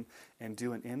come and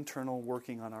do an internal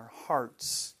working on our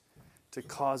hearts to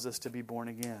cause us to be born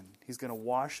again. He's going to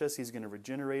wash us. He's going to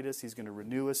regenerate us. He's going to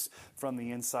renew us from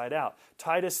the inside out.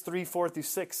 Titus 3, 4 through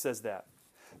 6 says that.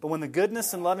 "But when the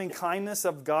goodness and loving kindness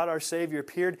of God our Savior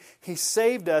appeared, He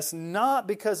saved us not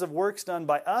because of works done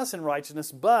by us in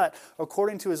righteousness, but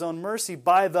according to His own mercy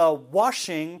by the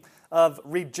washing of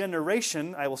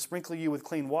regeneration, I will sprinkle you with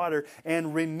clean water,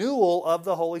 and renewal of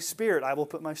the Holy Spirit. I will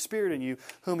put my Spirit in you,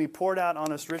 whom He poured out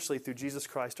on us richly through Jesus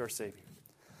Christ our Savior."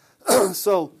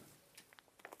 So,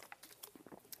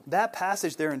 that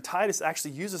passage there in Titus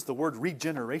actually uses the word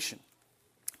regeneration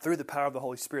through the power of the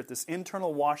Holy Spirit. This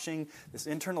internal washing, this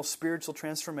internal spiritual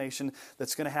transformation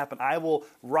that's going to happen. I will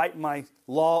write my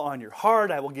law on your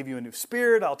heart. I will give you a new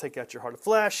spirit. I'll take out your heart of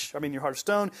your heart of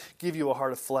stone, give you a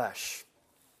heart of flesh.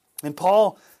 And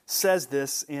Paul says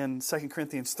this in 2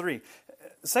 Corinthians 3.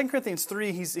 2 Corinthians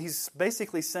 3, he's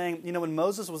basically saying, when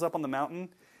Moses was up on the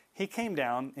mountain, he came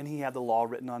down and he had the law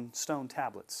written on stone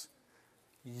tablets.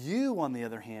 You, on the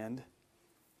other hand,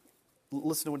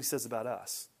 listen to what he says about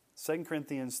us. 2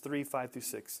 Corinthians 3, 5 through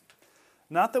 6.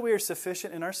 "Not that we are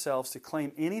sufficient in ourselves to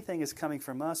claim anything is coming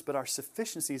from us, but our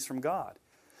sufficiency is from God,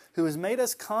 who has made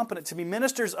us competent to be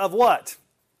ministers of" what?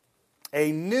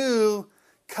 "A new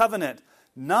covenant.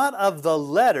 Not of the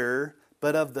letter,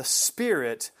 but of the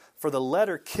Spirit. For the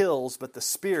letter kills, but the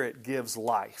Spirit gives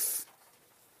life."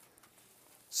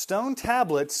 Stone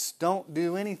tablets don't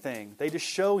do anything. They just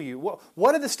show you.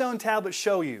 What do the stone tablets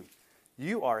show you?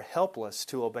 You are helpless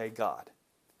to obey God.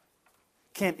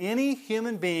 Can any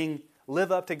human being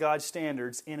live up to God's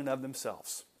standards in and of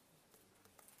themselves?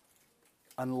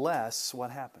 Unless,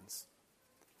 what happens?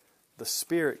 The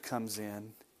Spirit comes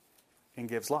in and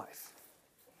gives life.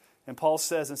 And Paul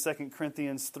says in 2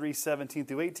 Corinthians 3:17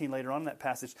 through 18, later on in that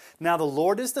passage, now the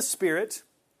Lord is the Spirit,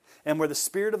 and where the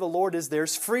Spirit of the Lord is,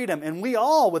 there's freedom. And we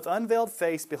all, with unveiled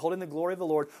face, beholding the glory of the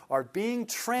Lord, are being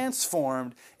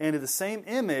transformed into the same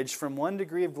image from one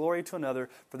degree of glory to another,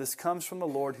 for this comes from the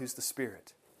Lord who's the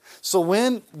Spirit. So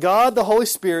when God, the Holy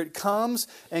Spirit, comes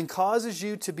and causes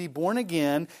you to be born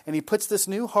again, and He puts this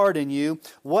new heart in you,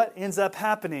 what ends up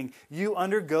happening? You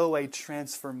undergo a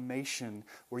transformation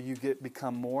where you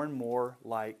become more and more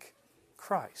like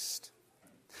Christ.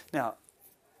 Now,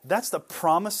 that's the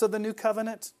promise of the new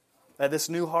covenant, this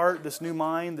new heart, this new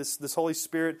mind, this Holy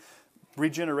Spirit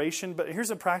regeneration. But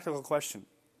here's a practical question.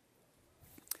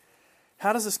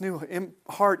 How does this new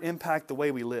heart impact the way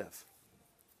we live?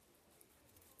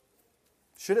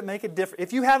 Should it make a difference?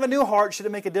 If you have a new heart, should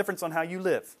it make a difference on how you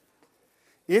live?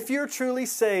 If you're truly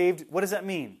saved, what does that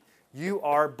mean? You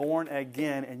are born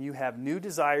again and you have new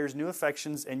desires, new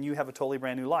affections, and you have a totally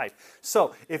brand new life.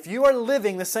 So, if you are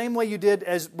living the same way you did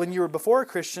as when you were before a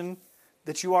Christian,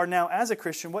 that you are now as a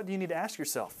Christian, what do you need to ask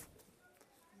yourself?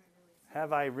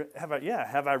 Have I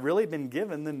really been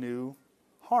given the new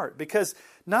heart? Because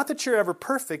not that you're ever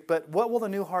perfect, but what will the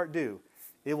new heart do?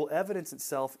 It will evidence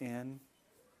itself in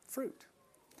fruit.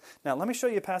 Now, let me show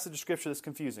you a passage of Scripture that's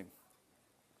confusing.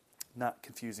 Not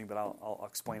confusing, but I'll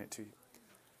explain it to you.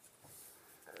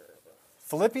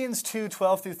 Philippians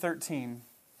 2:12 through 13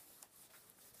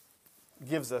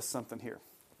 gives us something here.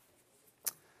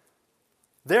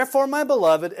 Therefore, my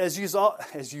beloved, as you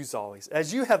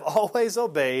have always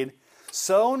obeyed,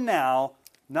 so now,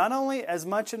 not only as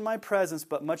much in my presence,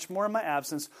 but much more in my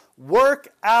absence,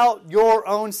 work out your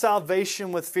own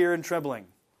salvation with fear and trembling.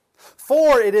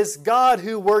 For it is God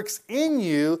who works in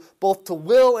you both to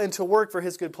will and to work for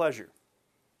His good pleasure.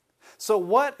 So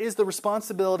what is the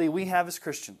responsibility we have as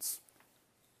Christians?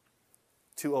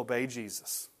 To obey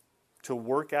Jesus. To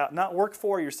work out, not work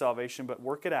for your salvation, but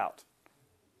work it out.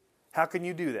 How can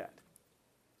you do that?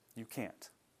 You can't.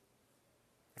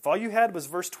 If all you had was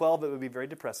verse 12, it would be very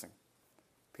depressing.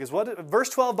 Because verse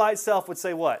 12 by itself would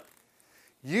say what?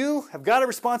 You have got a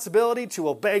responsibility to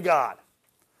obey God.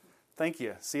 Thank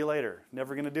you. See you later.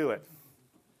 Never going to do it.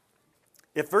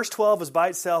 If verse 12 was by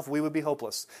itself, we would be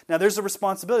hopeless. Now there's a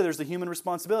responsibility. There's the human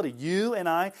responsibility. You and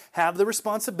I have the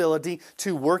responsibility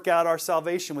to work out our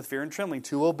salvation with fear and trembling,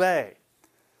 to obey.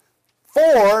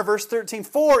 For, verse 13,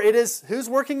 for it is, who's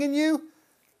working in you?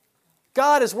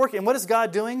 God is working. And what is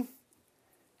God doing?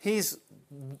 He's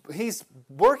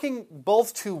working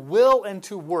both to will and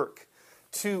to work.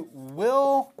 To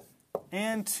will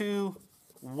and to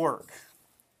work.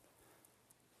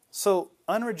 So,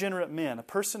 unregenerate men, a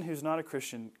person who's not a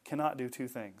Christian, cannot do two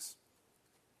things.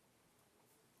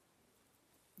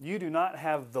 You do not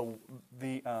have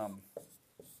you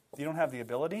don't have the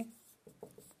ability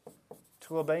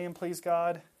to obey and please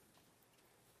God,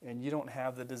 and you don't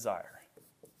have the desire.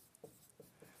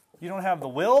 You don't have the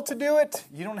will to do it.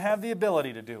 You don't have the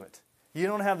ability to do it. You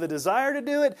don't have the desire to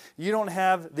do it. You don't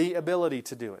have the ability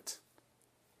to do it.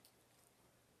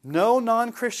 No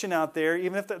non-Christian out there,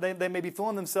 even if they may be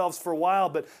fooling themselves for a while,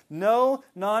 but no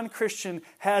non-Christian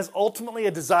has ultimately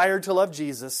a desire to love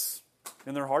Jesus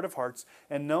in their heart of hearts,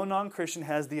 and no non-Christian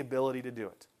has the ability to do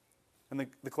it. And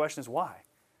the question is why?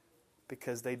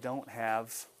 Because they don't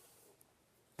have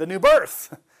the new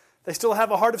birth. They still have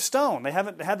a heart of stone. They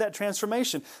haven't had that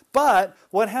transformation. But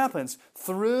what happens?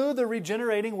 Through the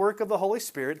regenerating work of the Holy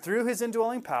Spirit, through His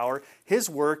indwelling power, His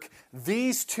work,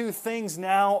 these two things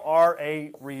now are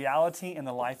a reality in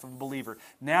the life of a believer.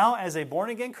 Now, as a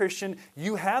born-again Christian,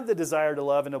 you have the desire to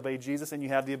love and obey Jesus, and you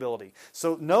have the ability.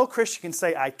 So no Christian can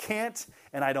say, I can't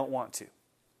and I don't want to.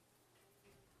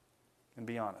 And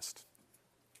be honest.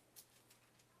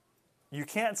 You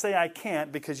can't say I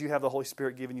can't because you have the Holy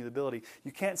Spirit giving you the ability.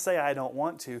 You can't say I don't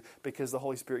want to because the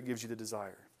Holy Spirit gives you the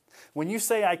desire. When you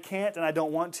say I can't and I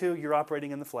don't want to, you're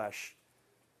operating in the flesh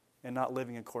and not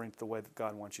living according to the way that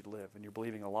God wants you to live. And you're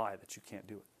believing a lie that you can't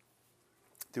do it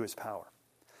through His power.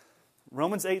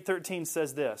 Romans 8:13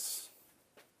 says this.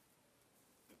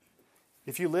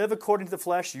 If you live according to the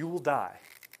flesh, you will die.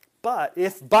 But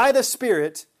if by the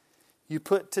Spirit you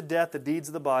put to death the deeds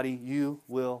of the body, you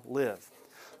will live.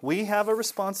 We have a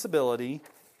responsibility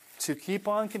to keep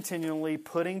on continually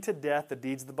putting to death the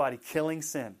deeds of the body, killing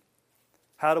sin.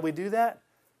 How do we do that?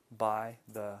 By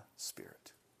the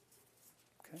Spirit.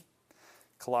 Okay.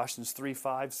 Colossians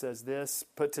 3:5 says this,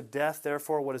 put to death,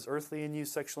 therefore, what is earthly in you,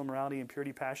 sexual immorality,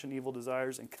 impurity, passion, evil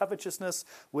desires, and covetousness,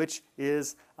 which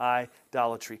is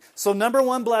idolatry. So number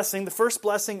one blessing, the first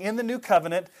blessing in the new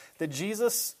covenant that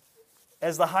Jesus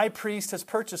as the high priest has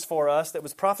purchased for us, that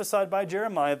was prophesied by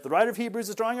Jeremiah, the writer of Hebrews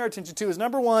is drawing our attention to, is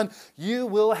number one, you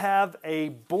will have a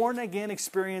born-again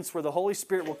experience where the Holy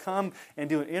Spirit will come and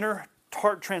do an inner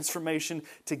heart transformation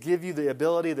to give you the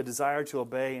ability, the desire to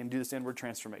obey and do this inward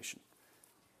transformation.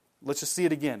 Let's just see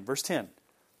it again. Verse 10.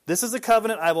 This is the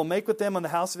covenant I will make with them in the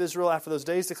house of Israel after those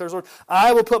days, declares the Lord.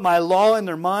 I will put my law in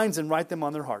their minds and write them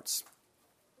on their hearts.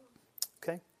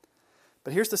 Okay?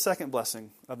 But here's the second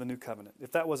blessing of the new covenant.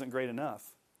 If that wasn't great enough,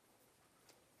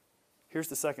 here's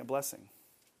the second blessing.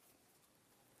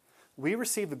 We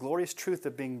receive the glorious truth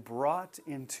of being brought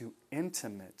into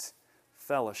intimate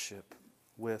fellowship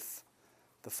with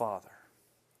the Father.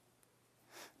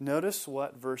 Notice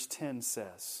what verse 10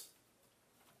 says.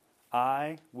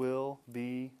 I will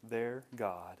be their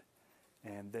God,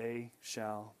 and they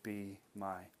shall be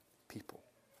my people.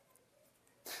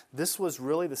 This was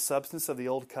really the substance of the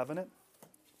Old Covenant.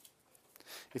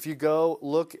 If you go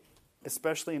look,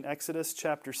 especially in Exodus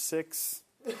chapter 6,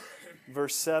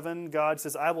 verse 7, God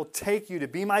says, I will take you to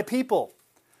be my people,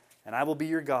 and I will be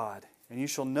your God. And you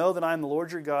shall know that I am the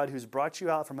Lord your God who has brought you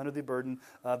out from under the burden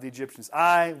of the Egyptians.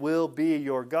 I will be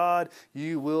your God.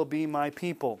 You will be my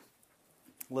people.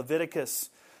 Leviticus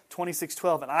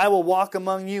 26:12, and I will walk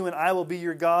among you, and I will be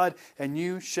your God, and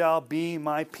you shall be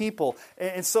my people.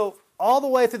 And so all the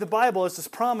way through the Bible is this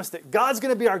promise that God's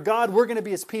going to be our God, we're going to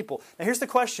be His people. Now here's the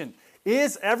question.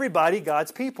 Is everybody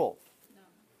God's people? No.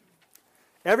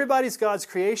 Everybody's God's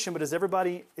creation, but is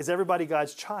everybody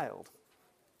God's child?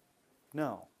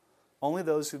 No. Only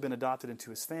those who've been adopted into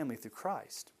His family through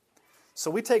Christ. So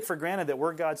we take for granted that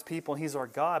we're God's people and He's our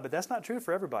God, but that's not true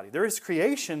for everybody. There is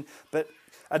creation, but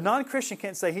a non-Christian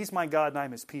can't say He's my God and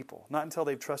I'm His people, not until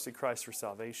they've trusted Christ for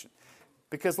salvation.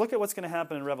 Because look at what's going to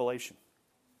happen in Revelation.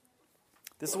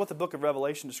 This is what the book of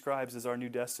Revelation describes as our new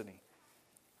destiny,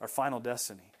 our final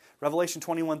destiny. Revelation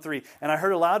 21:3, and I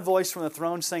heard a loud voice from the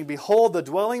throne saying, behold, the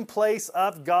dwelling place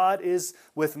of God is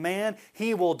with man.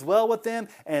 He will dwell with them,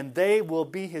 and they will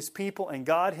be His people, and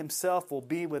God Himself will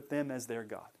be with them as their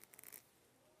God.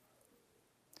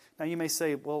 Now you may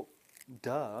say, well,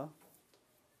 duh.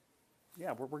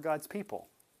 Yeah, we're God's people.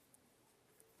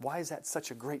 Why is that such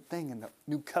a great thing in the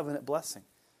new covenant blessing?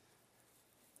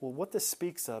 Well, what this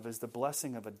speaks of is the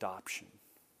blessing of adoption.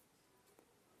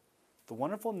 The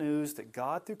wonderful news that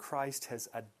God through Christ has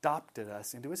adopted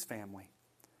us into His family,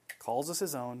 calls us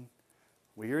His own.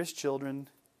 We are His children.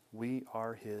 We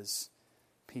are His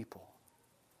people.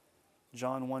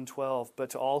 John 1:12, but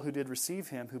to all who did receive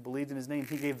Him, who believed in His name,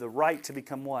 He gave the right to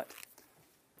become what?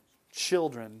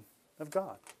 Children of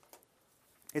God.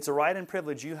 It's a right and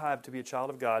privilege you have to be a child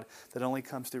of God that only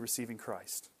comes through receiving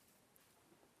Christ.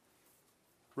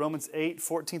 Romans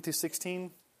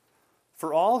 8:14-16,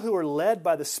 for all who are led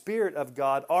by the Spirit of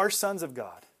God are sons of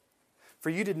God. For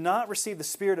you did not receive the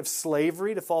spirit of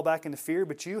slavery to fall back into fear,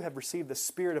 but you have received the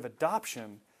spirit of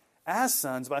adoption as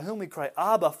sons, by whom we cry,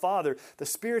 Abba, Father. The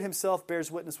Spirit Himself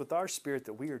bears witness with our spirit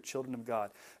that we are children of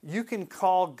God. You can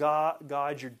call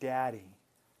God your daddy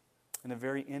in a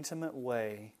very intimate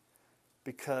way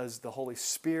because the Holy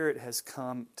Spirit has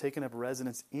come, taken up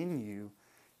residence in you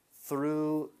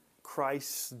through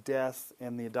Christ's death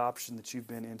and the adoption that you've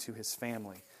been into His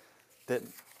family. That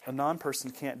a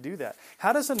non-person can't do that.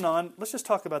 How does let's just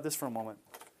talk about this for a moment.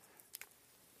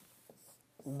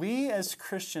 We as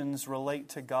Christians relate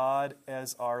to God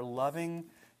as our loving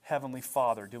Heavenly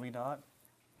Father, do we not?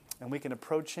 And we can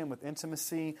approach Him with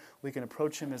intimacy. We can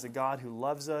approach Him as a God who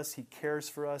loves us. He cares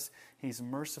for us. He's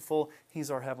merciful. He's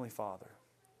our Heavenly Father.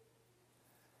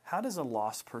 How does a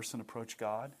lost person approach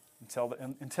God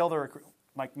until they're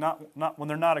not when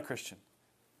they're not a Christian?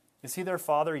 Is He their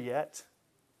Father yet?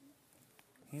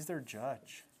 He's their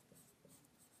judge.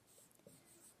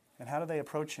 And how do they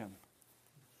approach Him?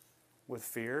 With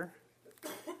fear,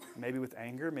 maybe with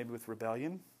anger, maybe with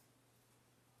rebellion.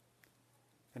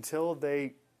 Until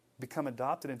they become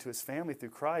adopted into His family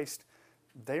through Christ,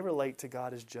 they relate to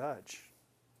God as judge.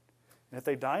 And if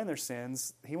they die in their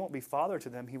sins, He won't be Father to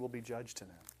them, He will be judge to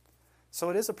them. So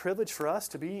it is a privilege for us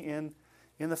to be in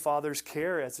the Father's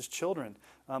care as His children.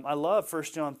 I love 1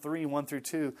 John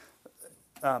 3:1-2.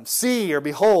 See or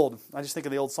behold. I just think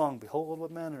of the old song, behold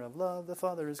what manner of love the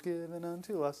Father has given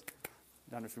unto us.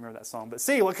 I don't know if you remember that song, but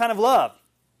see what kind of love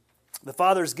the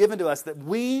Father has given to us that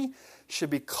we should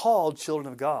be called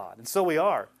children of God. And so we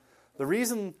are. The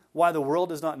reason why the world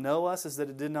does not know us is that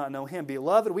it did not know Him.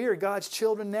 Beloved, we are God's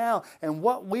children now, and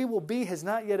what we will be has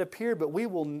not yet appeared, but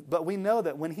we know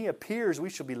that when He appears, we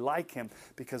shall be like Him,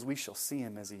 because we shall see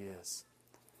Him as He is.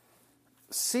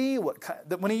 See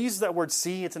when He uses that word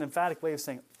see, it's an emphatic way of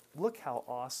saying, look how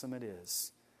awesome it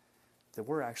is that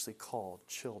we're actually called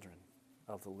children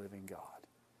of the living God.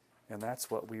 And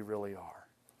that's what we really are.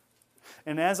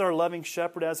 And as our loving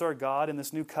shepherd, as our God in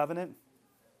this new covenant,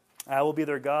 I will be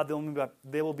their God,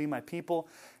 they will be my people.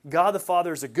 God the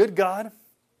Father is a good God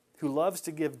who loves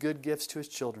to give good gifts to His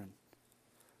children.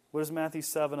 What does Matthew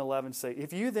 7:11 say?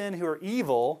 If you then who are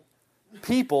evil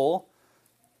people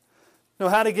know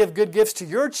how to give good gifts to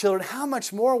your children, how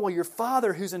much more will your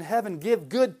Father who's in heaven give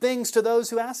good things to those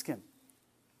who ask Him?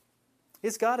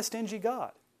 Is God a stingy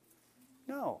God?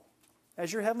 No.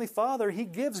 As your Heavenly Father, He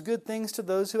gives good things to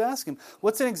those who ask Him.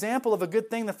 What's an example of a good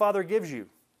thing the Father gives you?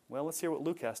 Well, let's hear what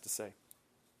Luke has to say.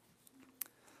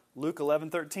 Luke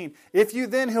 11:13. If you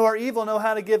then who are evil know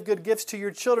how to give good gifts to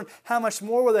your children, how much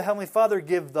more will the Heavenly Father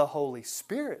give the Holy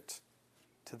Spirit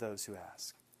to those who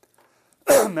ask?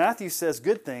 Matthew says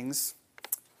good things.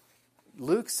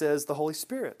 Luke says the Holy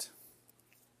Spirit.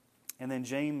 And then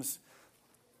James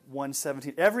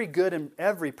 1:17. Every good and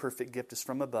every perfect gift is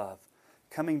from above,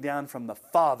 coming down from the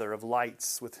Father of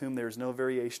lights, with whom there is no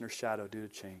variation or shadow due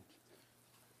to change.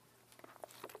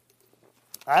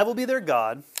 I will be their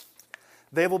God.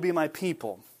 They will be my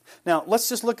people. Now, let's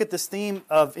just look at this theme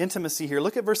of intimacy here.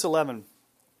 Look at verse 11.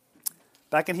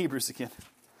 Back in Hebrews again.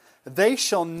 They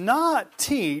shall not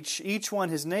teach each one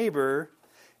his neighbor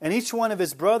and each one of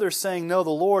his brothers, saying, know the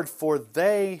Lord, for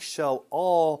they shall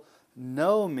all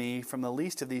know me, from the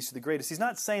least of these to the greatest. He's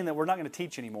not saying that we're not going to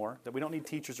teach anymore, that we don't need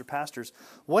teachers or pastors.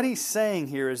 What he's saying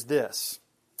here is this.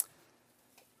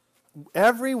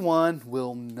 Everyone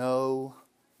will know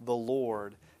the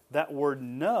Lord. That word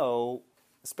know,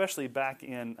 especially back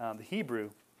in the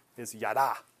Hebrew, is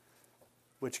yada,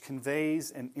 which conveys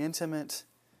an intimate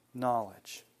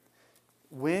knowledge.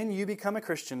 When you become a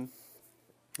Christian,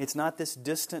 it's not this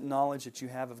distant knowledge that you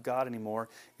have of God anymore.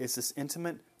 It's this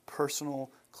intimate, personal,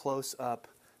 close-up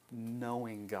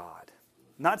knowing God.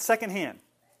 Not secondhand,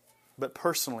 but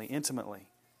personally, intimately.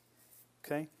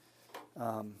 Okay?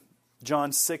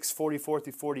 John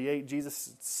 6:44-48,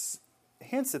 Jesus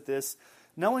hints at this.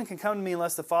 No one can come to me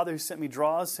unless the Father who sent me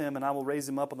draws him, and I will raise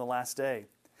him up on the last day.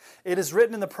 It is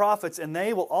written in the prophets, and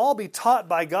they will all be taught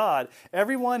by God.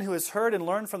 Everyone who has heard and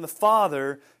learned from the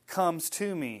Father comes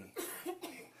to me.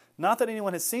 Not that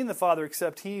anyone has seen the Father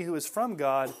except he who is from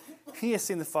God. He has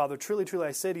seen the Father. Truly, truly,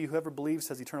 I say to you, whoever believes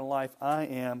has eternal life. I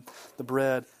am the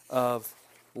bread of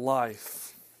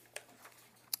life.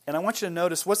 And I want you to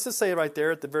notice, what's this say right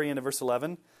there at the very end of verse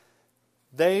 11?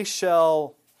 They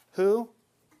shall, who?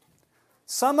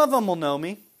 Some of them will know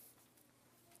me.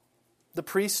 The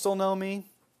priests will know me.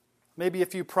 Maybe a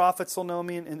few prophets will know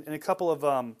me. And a couple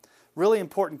of really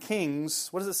important kings.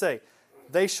 What does it say?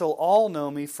 They shall all know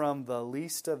me, from the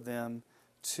least of them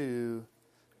to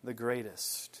the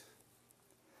greatest.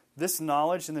 This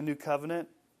knowledge in the new covenant,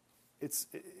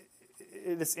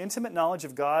 this intimate knowledge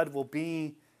of God will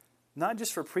be not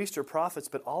just for priests or prophets,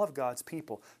 but all of God's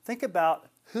people. Think about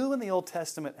who in the Old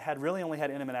Testament had really only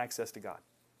had intimate access to God.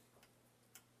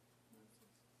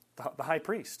 The high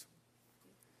priest.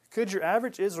 Could your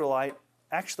average Israelite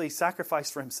actually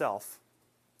sacrifice for himself?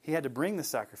 He had to bring the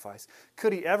sacrifice.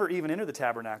 Could he ever even enter the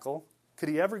tabernacle? Could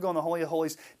he ever go in the Holy of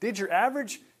Holies?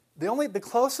 The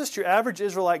closest your average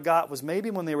Israelite got was maybe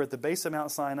when they were at the base of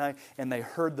Mount Sinai and they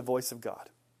heard the voice of God.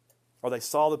 Or they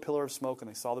saw the pillar of smoke and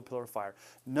they saw the pillar of fire.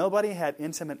 Nobody had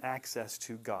intimate access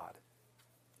to God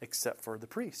except for the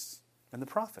priests and the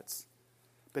prophets.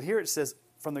 But here it says,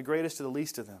 from the greatest to the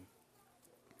least of them.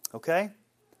 Okay?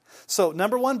 So,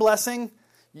 number one blessing,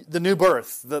 the new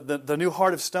birth, the new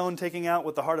heart of stone taking out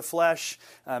with the heart of flesh,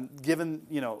 given,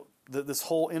 this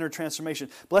whole inner transformation.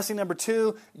 Blessing number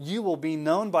two, you will be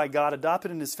known by God,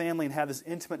 adopted in His family, and have this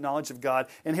intimate knowledge of God.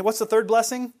 And what's the third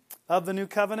blessing of the new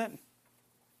covenant?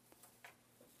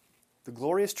 The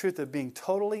glorious truth of being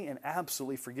totally and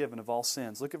absolutely forgiven of all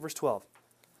sins. Look at verse 12.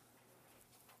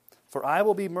 For I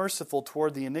will be merciful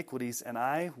toward the iniquities, and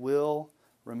I will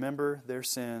remember their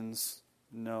sins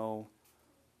no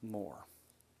more.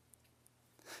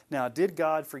 Now, did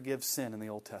God forgive sin in the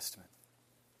Old Testament?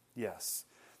 Yes.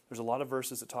 There's a lot of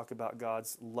verses that talk about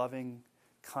God's loving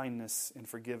kindness and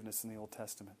forgiveness in the Old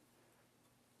Testament.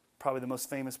 Probably the most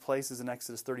famous place is in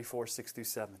Exodus 34,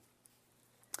 6-7.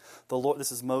 The Lord,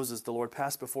 this is Moses, the Lord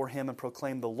passed before him and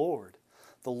proclaimed, the Lord,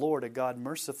 a God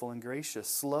merciful and gracious,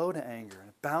 slow to anger, and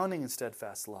abounding in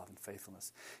steadfast love and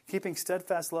faithfulness, keeping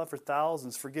steadfast love for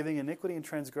thousands, forgiving iniquity and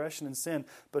transgression and sin,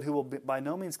 but who will by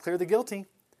no means clear the guilty,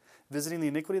 visiting the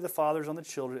iniquity of the fathers on the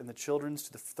children and the children's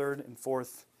to the third and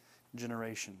fourth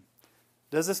generation.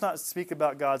 Does this not speak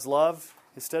about God's love,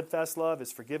 His steadfast love,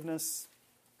 His forgiveness?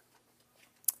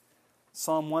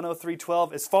 Psalm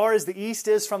 103:12, as far as the east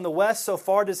is from the west, so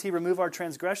far does He remove our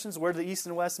transgressions. Where do the east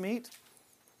and west meet?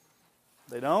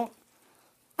 They don't.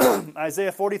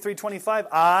 Isaiah 43:25,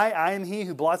 I am he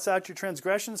who blots out your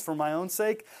transgressions for my own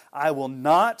sake. I will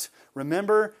not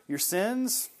remember your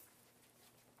sins.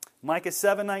 Micah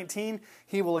 7:19,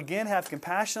 he will again have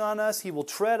compassion on us. He will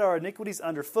tread our iniquities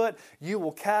underfoot. You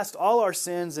will cast all our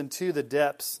sins into the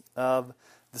depths of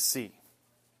the sea.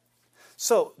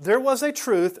 So there was a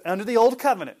truth under the Old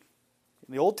Covenant,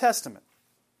 in the Old Testament.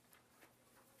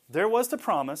 There was the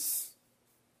promise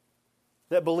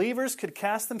that believers could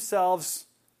cast themselves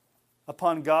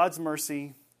upon God's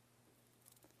mercy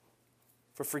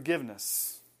for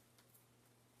forgiveness.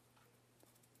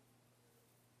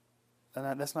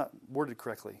 And that's not worded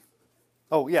correctly.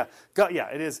 Oh, yeah. God, yeah,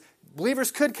 it is.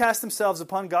 Believers could cast themselves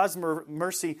upon God's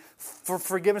mercy for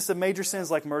forgiveness of major sins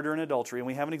like murder and adultery. And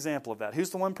we have an example of that.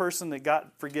 Who's the one person that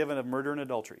got forgiven of murder and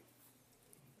adultery?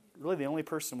 Really the only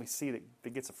person we see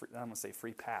that gets a free, I don't want to say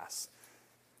free pass.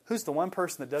 Who's the one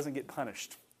person that doesn't get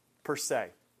punished, per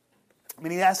se? I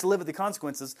mean, he has to live with the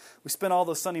consequences. We spent all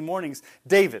those Sunday mornings.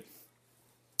 David.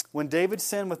 When David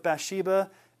sinned with Bathsheba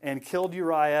and killed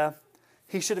Uriah,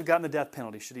 he should have gotten the death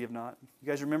penalty, should he have not? You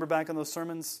guys remember back on those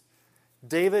sermons?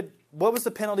 David, what was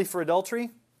the penalty for adultery?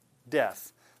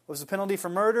 Death. What was the penalty for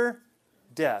murder?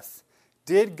 Death.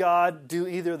 Did God do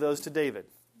either of those to David?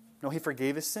 No, he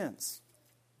forgave his sins.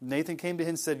 Nathan came to him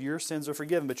and said, your sins are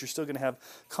forgiven, but you're still going to have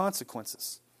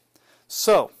consequences.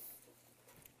 So,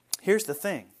 here's the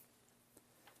thing.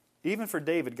 Even for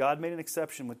David, God made an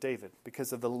exception with David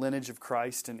because of the lineage of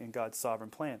Christ and God's sovereign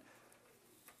plan.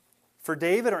 For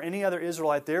David or any other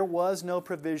Israelite, there was no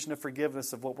provision of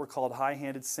forgiveness of what were called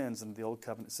high-handed sins in the Old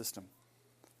Covenant system.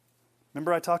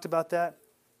 Remember I talked about that?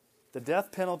 The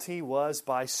death penalty was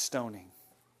by stoning.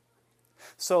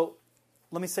 So,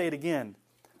 let me say it again.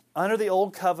 Under the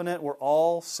Old Covenant, were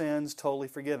all sins totally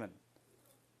forgiven?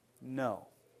 No.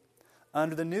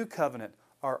 Under the New Covenant,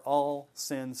 are all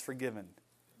sins forgiven?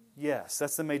 Yes,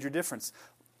 that's the major difference.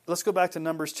 Let's go back to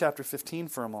Numbers chapter 15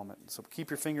 for a moment. So keep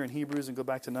your finger in Hebrews and go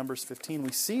back to Numbers 15.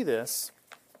 We see this.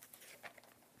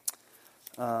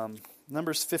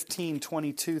 Numbers 15,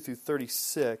 22 through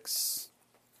 36.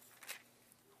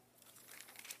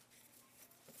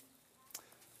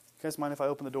 You guys mind if I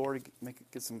open the door to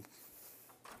get some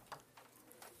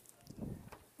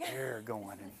air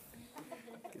going in?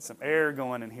 Get some air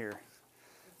going in here.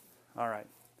 All right.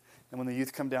 And when the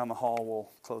youth come down the hall, we'll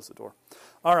close the door.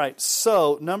 All right,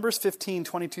 so Numbers 15,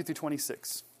 22 through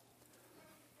 26.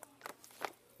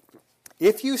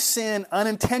 If you sin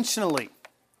unintentionally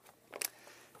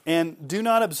and do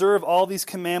not observe all these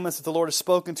commandments that the Lord has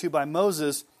spoken to by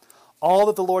Moses, all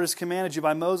that the Lord has commanded you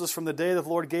by Moses from the day that the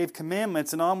Lord gave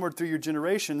commandments and onward through your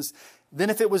generations, then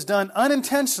if it was done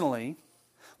unintentionally,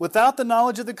 without the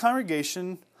knowledge of the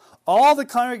congregation, all the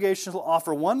congregation will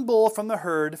offer one bull from the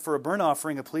herd for a burnt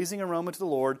offering, a pleasing aroma to the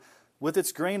Lord, with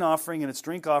its grain offering and its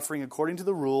drink offering according to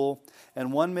the rule,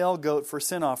 and one male goat for a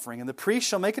sin offering. And the priest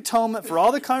shall make atonement for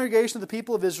all the congregation of the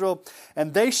people of Israel,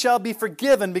 and they shall be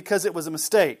forgiven because it was a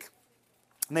mistake.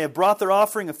 And they have brought their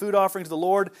offering, a food offering to the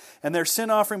Lord, and their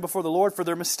sin offering before the Lord for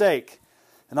their mistake.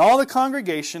 And all the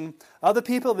congregation of the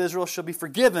people of Israel shall be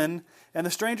forgiven, and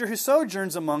the stranger who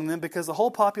sojourns among them, because the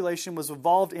whole population was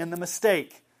involved in the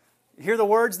mistake. You hear the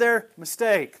words there?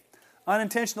 Mistake.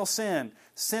 Unintentional sin.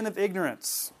 Sin of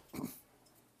ignorance.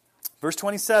 Verse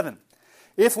 27.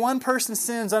 If one person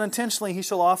sins unintentionally, he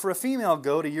shall offer a female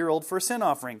goat a year old for a sin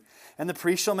offering. And the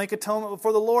priest shall make atonement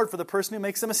before the Lord for the person who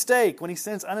makes a mistake when he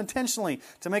sins unintentionally,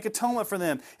 to make atonement for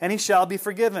them, and he shall be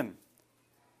forgiven.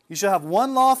 You shall have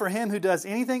one law for him who does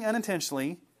anything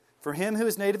unintentionally, for him who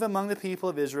is native among the people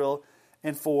of Israel,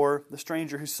 and for the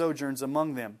stranger who sojourns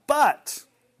among them. But,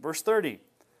 verse 30,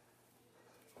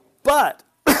 but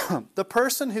the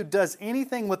person who does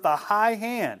anything with a high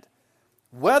hand,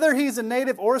 whether he's a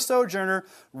native or a sojourner,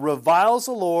 reviles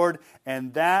the Lord,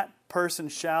 and that person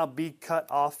shall be cut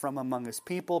off from among his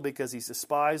people, because he's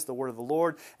despised the word of the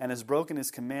Lord and has broken his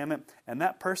commandment, and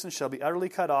that person shall be utterly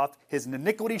cut off. His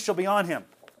iniquity shall be on him.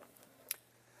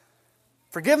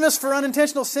 Forgiveness for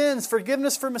unintentional sins,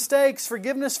 forgiveness for mistakes,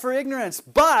 forgiveness for ignorance.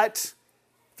 But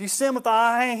if you sin with a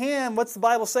high hand, what's the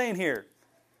Bible saying here?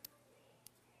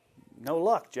 No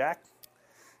luck, Jack.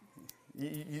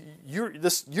 You're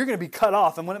going to be cut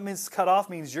off, and what it means cut off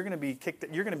means you're going to be kicked.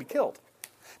 You're going to be killed.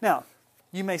 Now,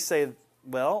 you may say,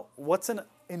 well, what's an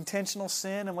intentional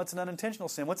sin and what's an unintentional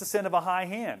sin? What's a sin of a high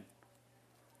hand?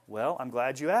 Well, I'm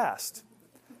glad you asked,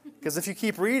 because if you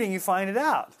keep reading, you find it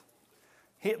out.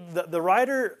 The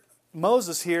writer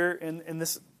Moses here in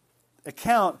this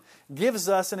account gives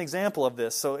us an example of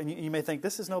this. So, and you may think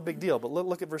this is no big deal, but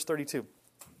look at verse 32.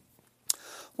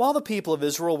 While the people of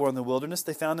Israel were in the wilderness,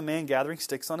 they found a man gathering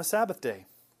sticks on a Sabbath day.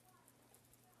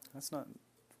 That's not...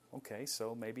 Okay,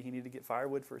 so maybe he needed to get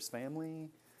firewood for his family.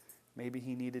 Maybe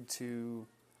he needed to,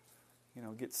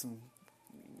 get some...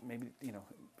 Maybe,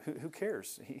 who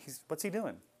cares? What's he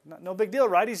doing? No big deal,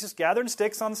 right? He's just gathering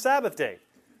sticks on the Sabbath day.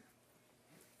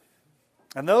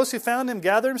 And those who found him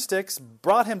gathering sticks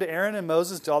brought him to Aaron and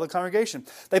Moses, to all the congregation.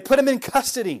 They put him in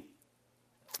custody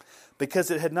because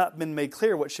it had not been made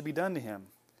clear what should be done to him.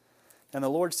 And the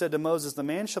Lord said to Moses, the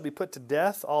man shall be put to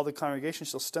death. All the congregation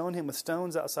shall stone him with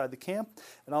stones outside the camp.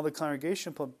 And all the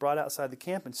congregation brought outside the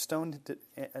camp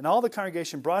and all the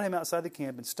congregation brought him outside the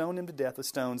camp and stoned him to death with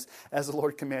stones, as the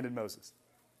Lord commanded Moses.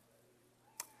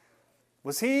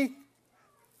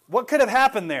 What could have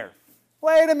happened there?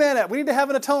 Wait a minute, we need to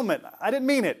have an atonement. I didn't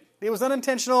mean it. It was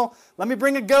unintentional. Let me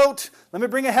bring a goat. Let me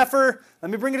bring a heifer. Let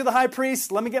me bring it to the high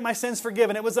priest. Let me get my sins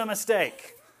forgiven. It was a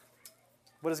mistake.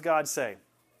 What does God say?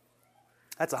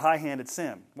 That's a high-handed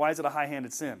sin. Why is it a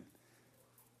high-handed sin?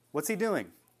 What's he doing?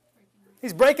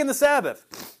 He's breaking the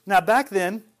Sabbath. Now, back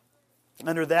then,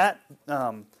 under that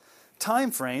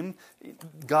time frame,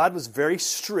 God was very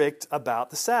strict about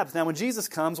the Sabbath. Now, when Jesus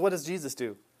comes, what does Jesus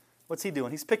do? What's he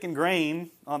doing? He's picking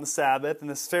grain on the Sabbath, and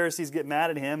the Pharisees get mad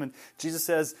at him, and Jesus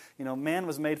says, man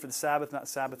was made for the Sabbath, not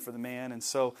Sabbath for the man. And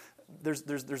so there's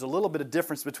a little bit of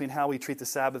difference between how we treat the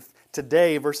Sabbath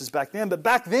today versus back then. But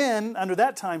back then, under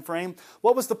that time frame,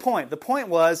 what was the point? The point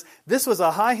was, this was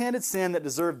a high-handed sin that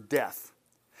deserved death.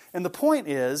 And the point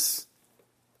is,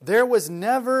 there was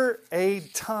never a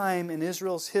time in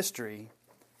Israel's history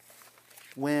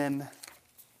when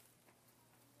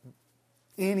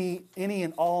any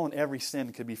and all and every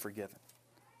sin could be forgiven.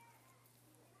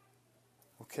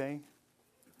 Okay?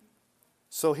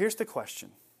 So here's the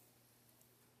question.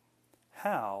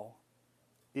 How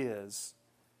is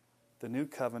the new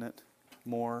covenant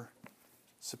more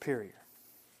superior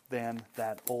than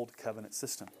that old covenant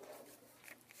system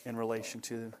in relation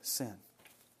to sin?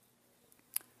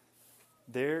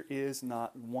 There is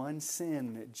not one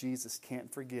sin that Jesus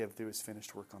can't forgive through his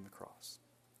finished work on the cross.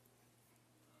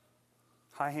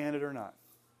 High-handed or not.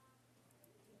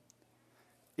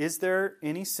 Is there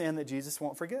any sin that Jesus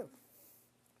won't forgive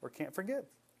or can't forgive?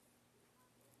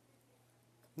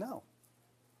 No.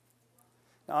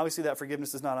 Now, obviously, that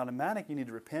forgiveness is not automatic. You need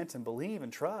to repent and believe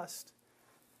and trust.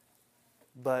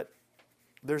 But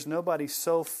there's nobody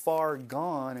so far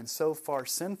gone and so far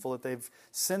sinful that they've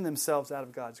sinned themselves out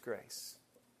of God's grace.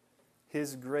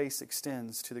 His grace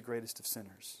extends to the greatest of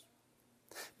sinners.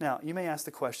 Now, you may ask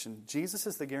the question, Jesus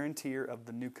is the guarantor of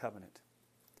the new covenant.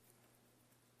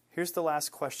 Here's the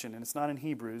last question, and it's not in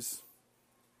Hebrews,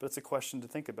 but it's a question to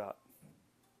think about.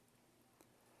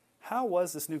 How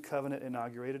was this new covenant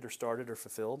inaugurated or started or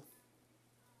fulfilled?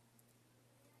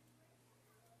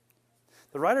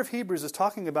 The writer of Hebrews is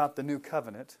talking about the new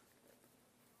covenant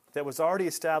that was already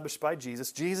established by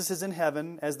Jesus. Jesus is in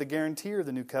heaven as the guarantor of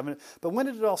the new covenant. But when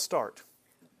did it all start?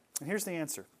 And here's the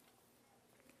answer.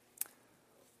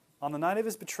 On the night of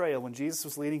his betrayal, when Jesus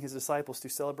was leading his disciples to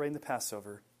celebrating the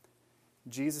Passover,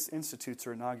 Jesus institutes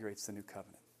or inaugurates the new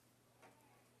covenant.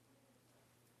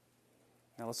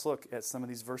 Now let's look at some of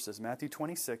these verses. Matthew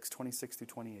 26, 26 through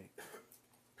 28.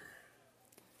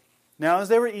 Now as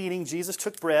they were eating, Jesus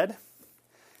took bread,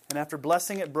 and after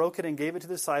blessing it, broke it and gave it to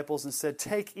the disciples and said,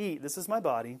 "Take, eat, this is my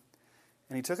body."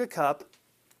 And he took a cup,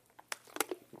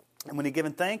 and when he had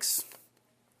given thanks,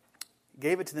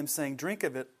 gave it to them, saying, "Drink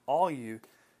of it, all you.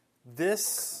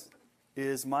 This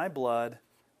is my blood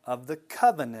of the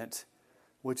covenant,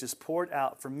 which is poured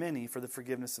out for many for the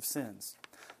forgiveness of sins."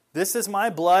 This is my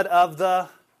blood of the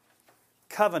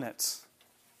covenant.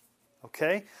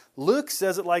 Okay? Luke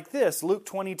says it like this. Luke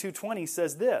 22:20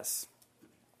 says this.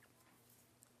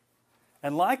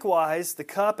 And likewise, the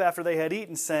cup after they had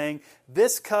eaten, saying,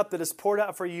 "This cup that is poured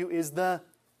out for you is the,"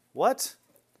 what?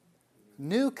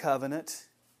 "New covenant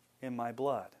in my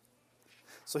blood."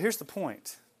 So here's the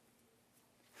point.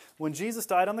 When Jesus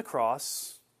died on the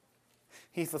cross,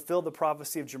 he fulfilled the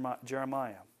prophecy of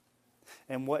Jeremiah.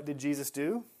 And what did Jesus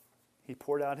do? He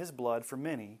poured out his blood for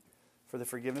many for the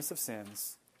forgiveness of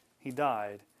sins. He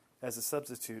died as a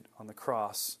substitute on the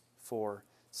cross for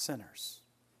sinners.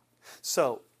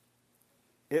 So,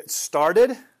 it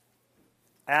started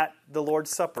at the Lord's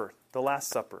Supper, the Last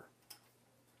Supper.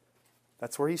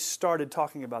 That's where he started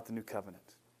talking about the new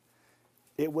covenant.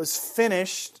 It was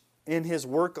finished in his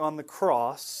work on the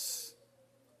cross.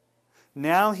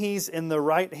 Now he's in the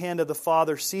right hand of the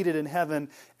Father, seated in heaven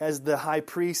as the high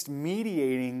priest,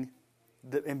 mediating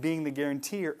and being the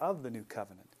guarantor of the new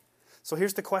covenant. So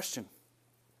here's the question.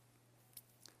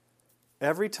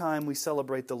 Every time we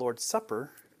celebrate the Lord's Supper,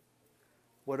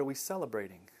 What are we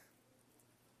celebrating?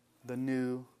 The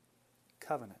new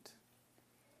covenant.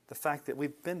 The fact that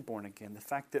we've been born again. The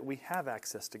fact that we have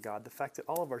access to God. The fact that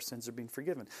all of our sins are being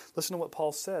forgiven. Listen to what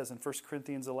Paul says in 1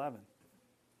 Corinthians 11,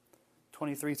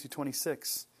 23 through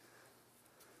 26.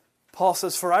 Paul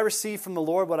says, "For I received from the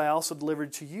Lord what I also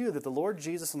delivered to you, that the Lord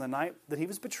Jesus on the night that he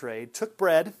was betrayed took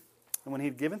bread, and when he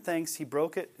had given thanks, he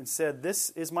broke it and said, 'This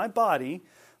is my body,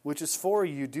 which is for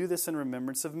you. Do this in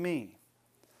remembrance of me.'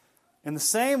 In the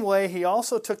same way, he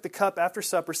also took the cup after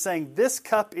supper, saying, 'This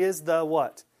cup is the'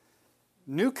 what?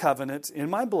 'New covenant in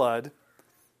my blood.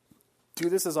 Do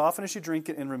this as often as you drink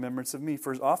it in remembrance of me.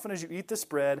 For as often as you eat this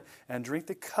bread and drink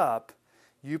the cup,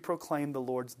 you proclaim the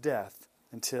Lord's death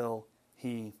until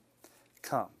he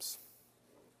comes.'"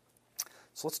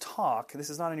 So let's talk.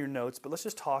 This is not in your notes, but let's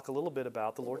just talk a little bit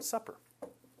about the Lord's Supper.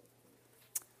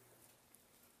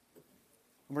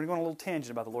 We're going to go on a little tangent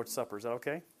about the Lord's Supper. Is that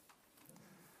okay?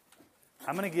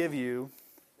 I'm going to give you,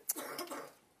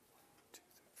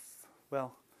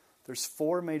 well, there's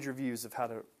 4 major views of how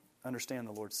to understand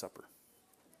the Lord's Supper.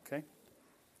 Okay?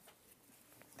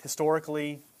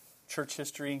 Historically, church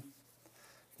history,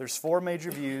 there's 4 major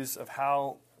views of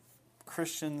how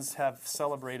Christians have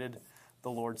celebrated the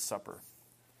Lord's Supper.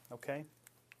 Okay?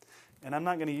 And I'm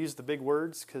not going to use the big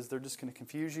words because they're just going to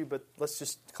confuse you, but let's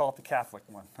just call it the Catholic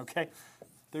one. Okay?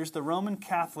 There's the Roman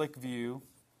Catholic view.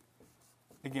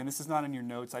 Again, this is not in your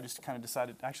notes. I just kind of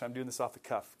decided, actually, I'm doing this off the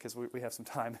cuff because we have some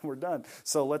time and we're done.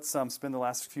 So let's spend the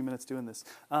last few minutes doing this.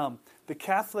 The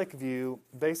Catholic view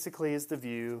basically is the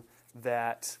view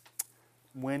that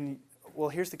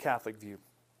here's the Catholic view.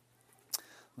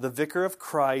 The vicar of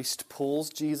Christ pulls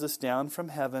Jesus down from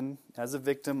heaven as a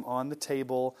victim on the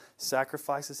table,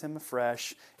 sacrifices him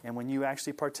afresh, and when you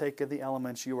actually partake of the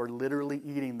elements, you are literally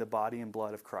eating the body and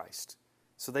blood of Christ.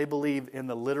 So they believe in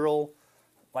the literal.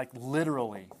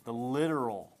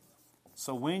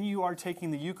 So when you are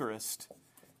taking the Eucharist,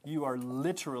 you are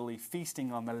literally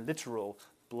feasting on the literal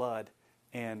blood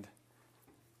and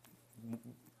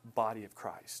body of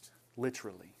Christ.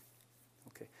 Literally.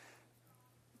 Okay.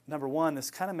 Number one,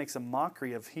 this kind of makes a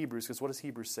mockery of Hebrews, because what does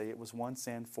Hebrews say? It was once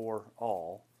and for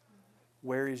all.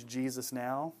 Where is Jesus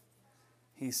now?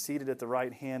 He's seated at the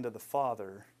right hand of the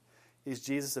Father. Is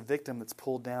Jesus a victim that's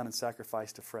pulled down and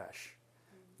sacrificed afresh?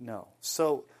 No.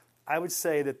 So I would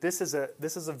say that this is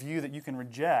a view that you can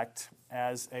reject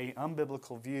as an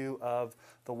unbiblical view of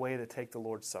the way to take the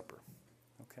Lord's Supper.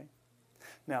 Okay?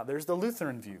 Now, there's the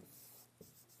Lutheran view,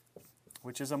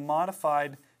 which is a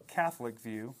modified Catholic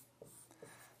view.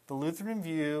 The Lutheran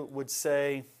view would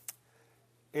say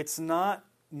it's not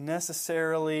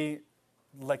necessarily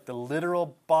like the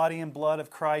literal body and blood of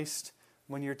Christ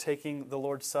when you're taking the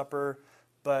Lord's Supper,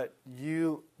 but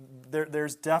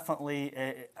there's definitely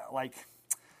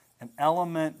an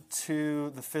element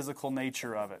to the physical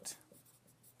nature of it.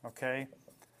 Okay?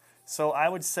 So I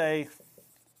would say,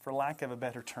 for lack of a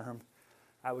better term,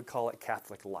 I would call it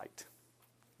Catholic light.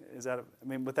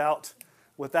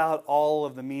 Without all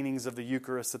of the meanings of the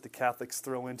Eucharist that the Catholics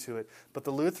throw into it. But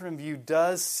the Lutheran view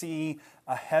does see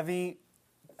a heavy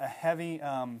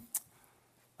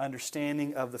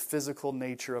understanding of the physical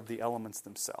nature of the elements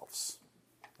themselves.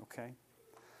 Okay?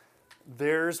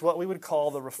 There's what we would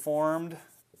call the Reformed,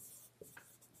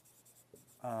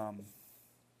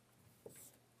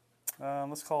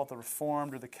 let's call it the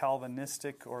Reformed or the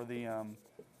Calvinistic or the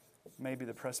maybe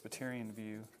the Presbyterian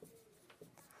view.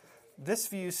 This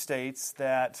view states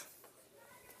that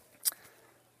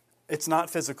it's not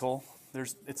physical.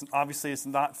 It's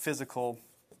not physical,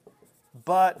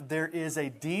 but there is a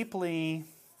deeply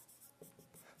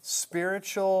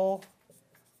spiritual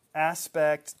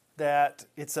aspect that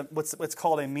it's what's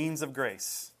called a means of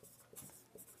grace.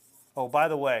 Oh, by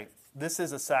the way, this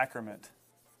is a sacrament,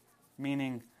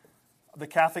 meaning the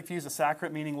Catholic view is a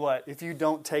sacrament, meaning what? If you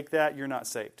don't take that, you're not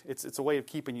saved. It's a way of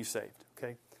keeping you saved.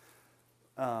 Okay.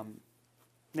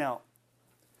 Now,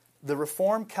 the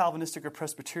Reformed, Calvinistic, or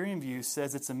Presbyterian view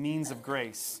says it's a means of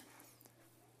grace.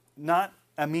 Not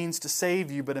a means to save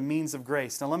you, but a means of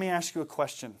grace. Now, let me ask you a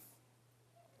question.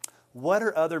 What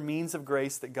are other means of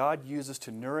grace that God uses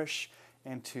to nourish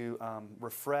and to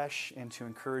refresh and to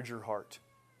encourage your heart?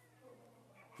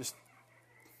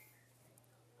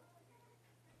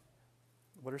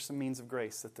 What are some means of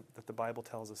grace that the Bible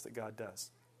tells us that God does?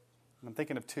 And I'm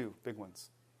thinking of 2 big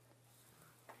ones.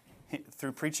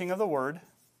 Through preaching of the Word,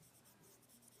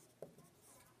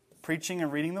 preaching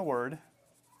and reading the Word,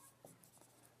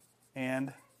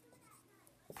 and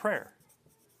prayer.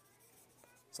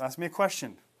 So ask me a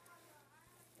question.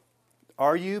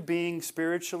 Are you being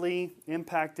spiritually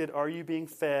impacted? Are you being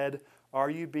fed? Are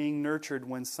you being nurtured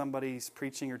when somebody's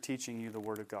preaching or teaching you the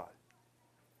Word of God?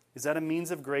 Is that a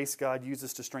means of grace God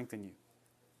uses to strengthen you?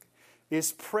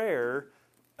 Is prayer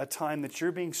a time that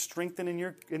you're being strengthened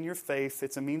in your faith?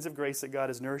 It's a means of grace that God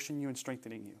is nourishing you and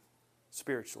strengthening you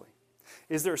spiritually.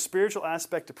 Is there a spiritual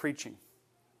aspect to preaching?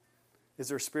 Is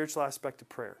there a spiritual aspect to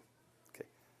prayer? Okay.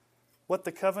 What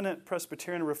the Covenant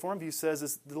Presbyterian Reform view says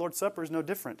is the Lord's Supper is no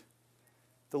different.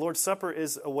 The Lord's Supper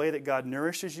is a way that God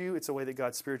nourishes you. It's a way that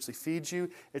God spiritually feeds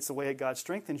you. It's a way that God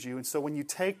strengthens you. And so when you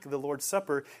take the Lord's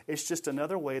Supper, it's just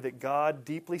another way that God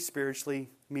deeply spiritually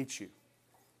meets you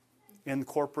in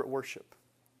corporate worship.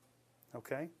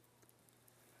 Okay?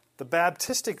 The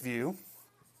Baptistic view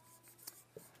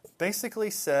basically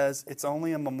says it's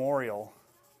only a memorial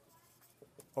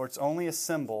or it's only a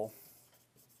symbol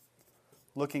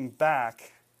looking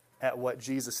back at what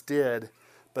Jesus did,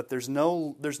 but there's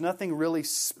nothing really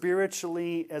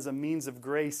spiritually as a means of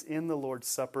grace in the Lord's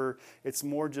Supper. It's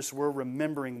more just we're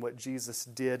remembering what Jesus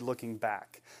did looking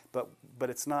back. But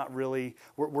it's not really,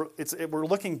 we're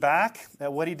looking back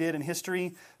at what he did in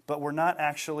history, but we're not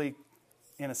actually,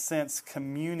 in a sense,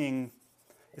 communing.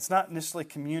 It's not necessarily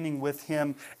communing with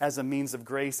him as a means of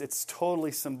grace. It's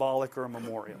totally symbolic or a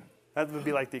memorial. That would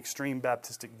be like the extreme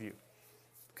Baptistic view.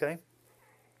 Okay?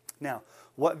 Now,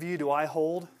 what view do I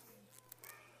hold?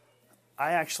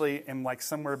 I actually am like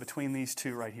somewhere between these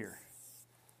two right here.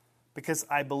 Because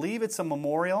I believe it's a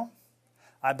memorial.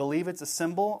 I believe it's a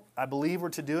symbol. I believe we're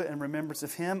to do it in remembrance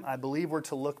of him. I believe we're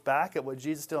to look back at what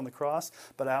Jesus did on the cross.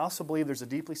 But I also believe there's a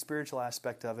deeply spiritual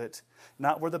aspect of it.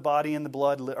 Not where the body and the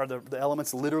blood, or the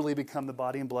elements literally become the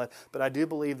body and blood. But I do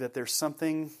believe that there's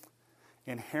something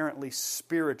inherently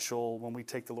spiritual when we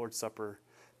take the Lord's Supper.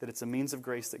 That it's a means of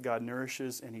grace that God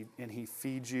nourishes and he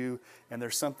feeds you. And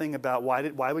there's something about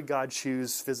why would God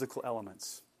choose physical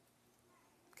elements?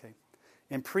 Okay.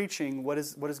 In preaching, what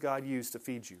does God use to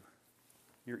feed you?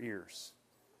 Your ears.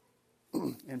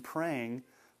 In praying,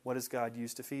 what does God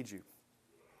use to feed you?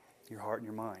 Your heart and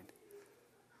your mind.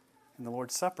 In the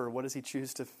Lord's Supper, what does he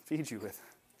choose to feed you with?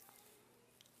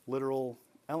 Literal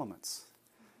elements.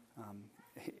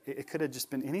 It could have just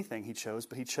been anything he chose,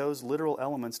 but he chose literal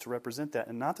elements to represent that.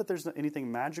 And not that there's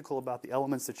anything magical about the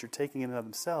elements that you're taking in and of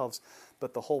themselves,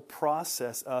 but the whole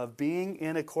process of being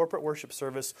in a corporate worship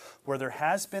service where there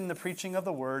has been the preaching of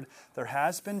the word, there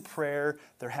has been prayer,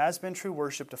 there has been true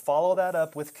worship. To follow that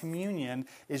up with communion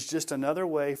is just another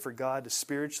way for God to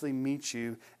spiritually meet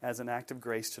you as an act of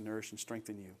grace to nourish and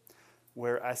strengthen you.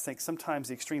 Where I think sometimes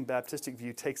the extreme Baptistic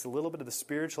view takes a little bit of the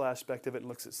spiritual aspect of it and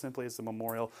looks at simply as a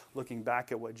memorial, looking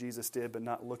back at what Jesus did, but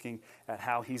not looking at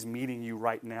how he's meeting you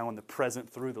right now in the present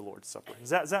through the Lord's Supper. Does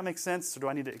that make sense, or do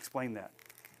I need to explain that?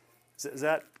 Is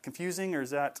that confusing, or is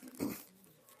that...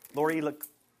 Lori, you look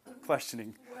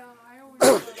questioning. Well, I always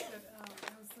thought that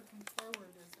I was looking forward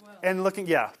as well. And looking,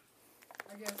 yeah.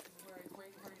 I guess where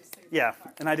you say Yeah,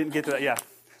 and I didn't get to that, yeah.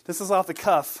 This is off the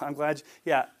cuff. I'm glad.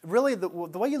 Really, the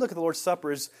way you look at the Lord's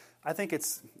Supper is, I think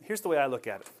here's the way I look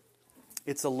at it.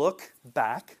 It's a look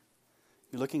back.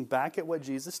 You're looking back at what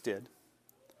Jesus did.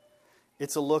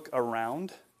 It's a look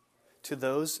around to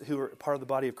those who are part of the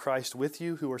body of Christ with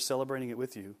you, who are celebrating it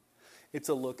with you. It's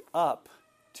a look up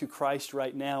to Christ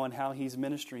right now and how he's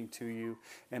ministering to you.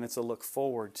 And it's a look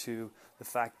forward to the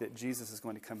fact that Jesus is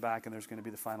going to come back and there's going to be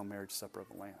the final marriage supper of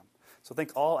the Lamb. So I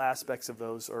think all aspects of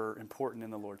those are important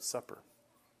in the Lord's Supper.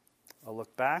 A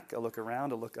look back, a look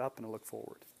around, a look up, and a look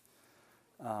forward.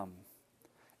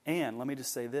 And let me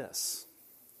just say this.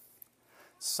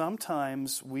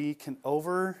 Sometimes we can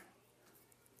look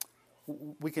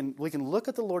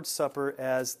at the Lord's Supper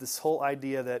as this whole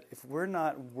idea that if we're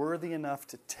not worthy enough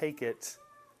to take it,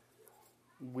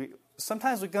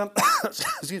 sometimes we come,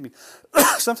 excuse me,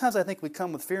 sometimes I think we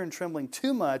come with fear and trembling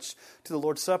too much to the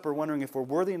Lord's Supper, wondering if we're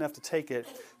worthy enough to take it,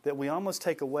 that we almost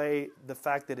take away the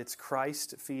fact that it's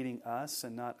Christ feeding us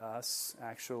and not us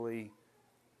actually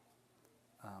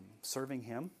serving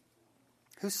him.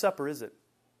 Whose supper is it?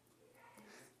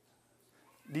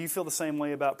 Do you feel the same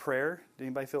way about prayer? Do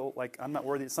anybody feel like I'm not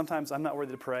worthy? Sometimes I'm not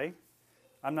worthy to pray.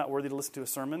 I'm not worthy to listen to a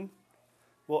sermon.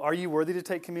 Well, are you worthy to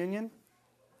take communion?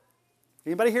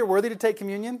 Anybody here worthy to take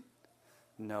communion?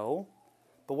 No.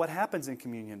 But what happens in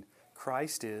communion?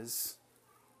 Christ is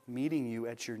meeting you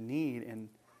at your need and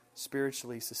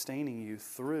spiritually sustaining you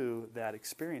through that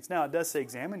experience. Now, it does say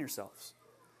examine yourselves.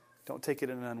 Don't take it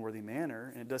in an unworthy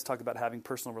manner. And it does talk about having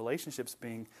personal relationships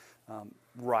being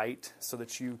right so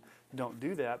that you don't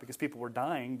do that because people were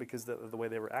dying because of the way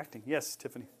they were acting. Yes,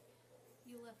 Tiffany?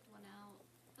 You left one out.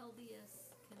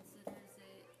 LDS considers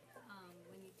it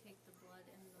when you take the blood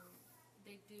and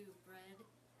they do bread,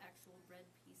 actual bread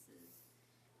pieces,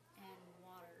 and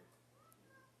water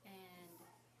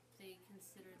they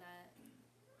consider that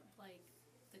like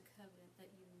the covenant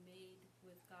that you made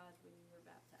with God when you were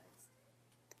baptized.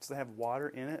 So they have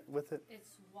water in it with it?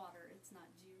 It's water. It's not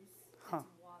juice. Huh.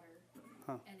 It's water.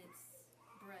 Huh. And it's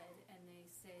bread. And they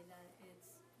say that it's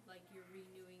like you're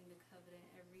renewing the covenant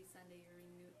every Sunday.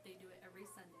 They do it every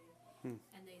Sunday.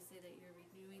 And they say that you're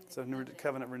renewing the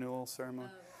Covenant renewal ceremony.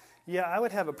 of Yeah, I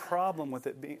would have a when you were problem with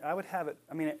it being, I would have it,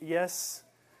 I mean, yes,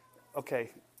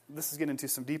 okay, this is getting into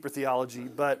some deeper theology,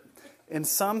 but in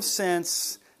some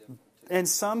sense,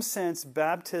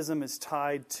 baptism is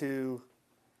tied to,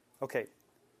 okay,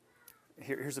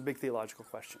 here's a big theological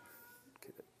question,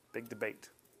 okay, big debate.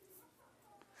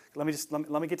 Let me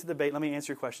get to the debate. Let me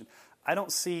answer your question. I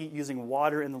don't see using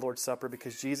water in the Lord's Supper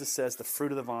because Jesus says the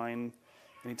fruit of the vine,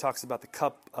 and he talks about the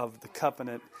cup in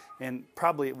it, and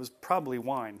it was probably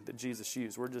wine that Jesus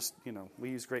used. We're just,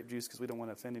 we use grape juice because we don't want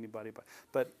to offend anybody.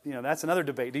 But that's another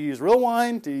debate. Do you use real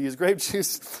wine? Do you use grape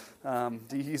juice? Do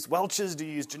you use Welch's? Do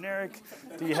you use generic?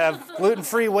 Do you have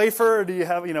gluten-free wafer? Or do you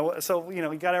have, so,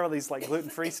 you got all these like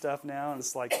gluten-free stuff now, and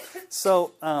it's like,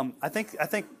 so I think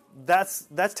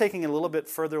that's taking it a little bit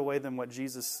further away than what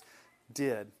Jesus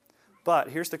did. But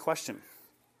here's the question.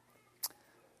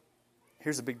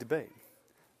 Here's a big debate.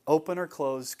 Open or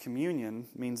closed communion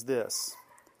means this.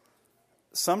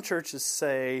 Some churches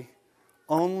say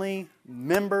only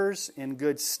members in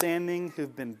good standing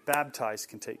who've been baptized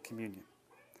can take communion.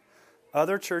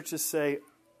 Other churches say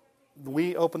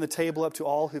we open the table up to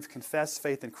all who've confessed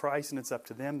faith in Christ, and it's up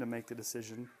to them to make the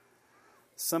decision.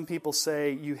 Some people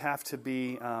say you have to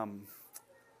be,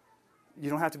 you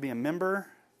don't have to be a member,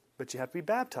 but you have to be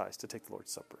baptized to take the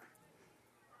Lord's Supper.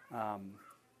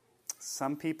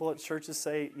 Some people at churches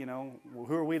say, well,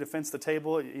 who are we to fence the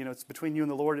table? It's between you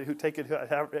and the Lord. Who take it?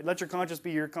 Let your conscience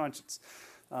be your conscience.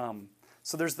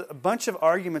 So there's a bunch of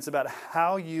arguments about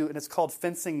how and it's called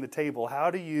fencing the table.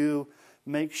 How do you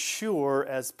make sure,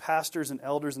 as pastors and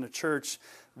elders in a church,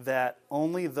 that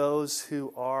only those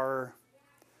who are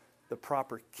the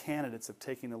proper candidates of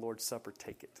taking the Lord's Supper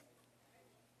take it?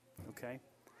 Okay?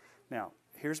 Now,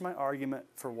 here's my argument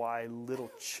for why little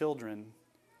children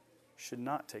should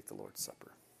not take the Lord's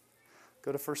Supper.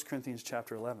 Go to 1 Corinthians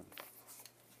chapter 11.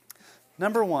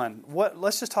 Number one,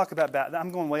 let's just talk about baptism.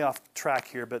 I'm going way off track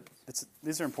here, but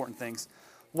these are important things.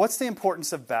 What's the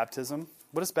importance of baptism?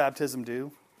 What does baptism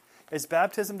do? Is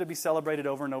baptism to be celebrated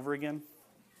over and over again?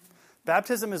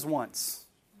 Baptism is once.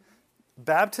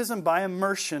 Baptism by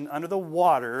immersion under the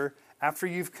water after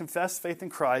you've confessed faith in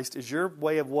Christ is your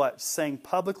way of what? Saying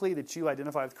publicly that you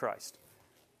identify with Christ.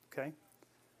 Okay?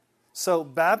 So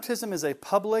baptism is a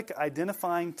public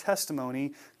identifying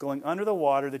testimony going under the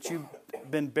water that you've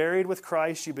been buried with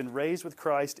Christ, you've been raised with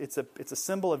Christ. It's a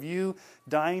symbol of you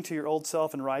dying to your old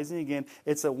self and rising again.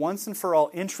 It's a once and for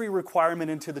all entry requirement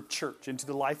into the church, into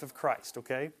the life of Christ,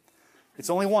 okay? It's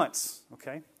only once,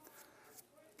 okay?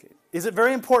 Is it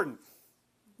very important?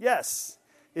 Yes.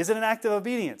 Is it an act of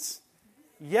obedience?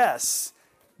 Yes.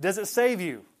 Does it save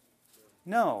you?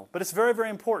 No, but it's very, very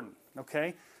important,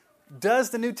 okay? Does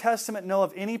the New Testament know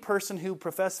of any person who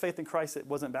professed faith in Christ that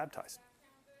wasn't baptized?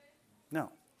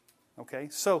 No. Okay,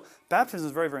 so baptism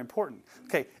is very, very important.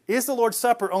 Okay, is the Lord's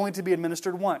Supper only to be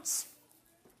administered once?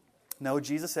 No,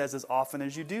 Jesus says as often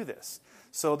as you do this.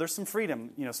 So there's some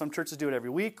freedom. Some churches do it every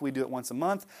week. We do it once a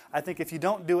month. I think if you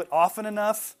don't do it often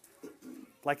enough,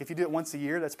 like if you do it once a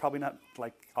year, that's probably not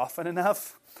like often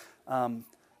enough.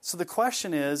 So the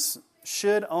question is,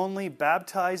 should only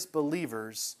baptized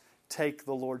believers take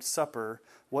the Lord's Supper?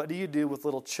 What do you do with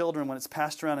little children when it's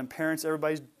passed around and parents,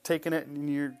 everybody's taking it and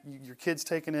your kid's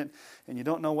taking it and you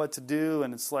don't know what to do,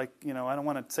 and it's like, I don't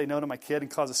want to say no to my kid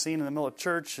and cause a scene in the middle of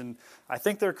church, and I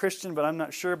think they're a Christian but I'm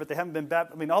not sure, but they haven't been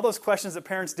baptized. All those questions that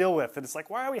parents deal with, and it's like,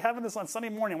 why are we having this on Sunday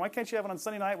morning? Why can't you have it on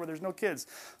Sunday night where there's no kids?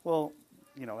 Well,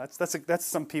 that's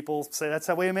some people say that's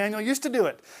how Emmanuel used to do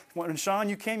it. When Sean,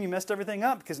 you came, you messed everything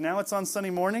up because now it's on Sunday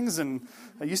mornings, and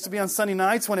it used to be on Sunday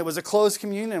nights when it was a closed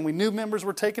communion and we knew members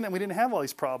were taking it and we didn't have all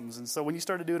these problems. And so when you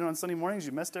started doing it on Sunday mornings,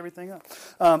 you messed everything up.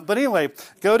 But anyway,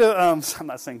 go to, I'm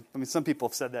not saying, some people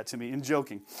have said that to me in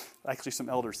joking. Actually, some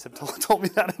elders have told me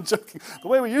that in joking. The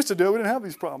way we used to do it, we didn't have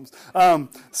these problems.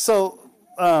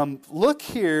 Look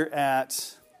here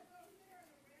at...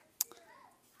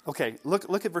 Okay,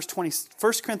 look at verse 20,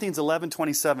 1 Corinthians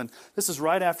 11:27. This is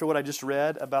right after what I just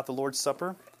read about the Lord's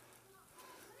Supper.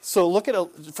 So look at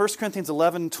 1 Corinthians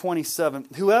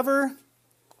 11:27. Whoever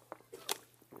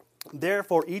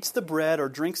therefore eats the bread or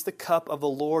drinks the cup of the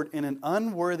Lord in an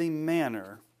unworthy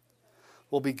manner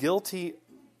will be guilty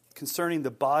concerning the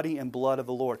body and blood of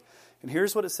the Lord. And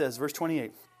here's what it says, verse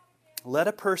 28. Let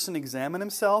a person examine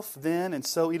himself then, and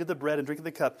so eat of the bread and drink of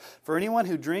the cup. For anyone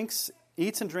who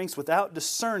eats and drinks without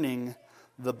discerning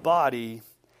the body,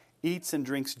 eats and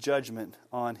drinks judgment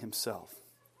on himself.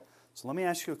 So let me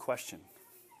ask you a question.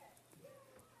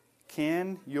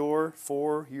 Can your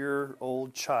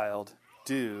 4-year-old child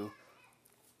do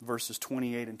verses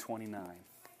 28 and 29?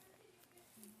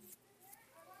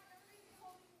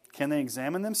 Can they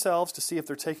examine themselves to see if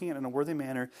they're taking it in a worthy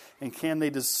manner? And can they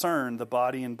discern the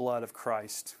body and blood of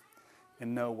Christ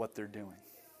and know what they're doing?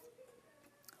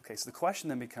 Okay, so the question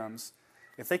then becomes,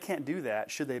 if they can't do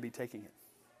that, should they be taking it?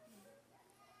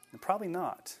 And probably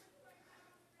not.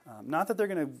 Not that they're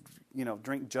going to,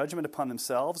 drink judgment upon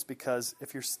themselves, because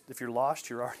if you're lost,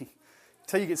 you're already,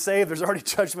 until you get saved, there's already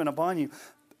judgment upon you.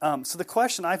 So the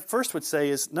question I first would say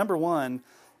is, number one,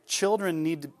 you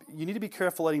need to be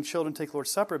careful letting children take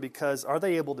Lord's Supper, because are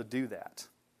they able to do that?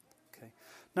 Okay.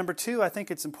 Number two, I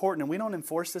think it's important, and we don't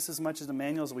enforce this as much as the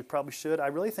manuals as we probably should. I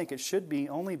really think it should be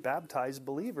only baptized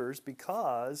believers,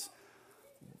 because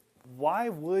why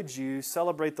would you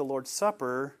celebrate the Lord's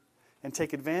Supper and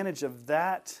take advantage of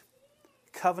that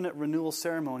covenant renewal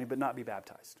ceremony but not be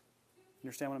baptized? You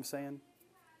understand what I'm saying?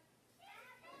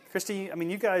 Christy,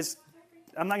 you guys,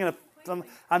 I'm not going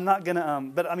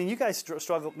to, but you guys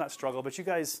struggle, but you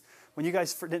guys, when you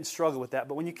guys didn't struggle with that,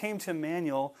 but when you came to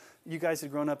Emmanuel, you guys had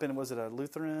grown up in, was it a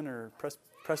Lutheran or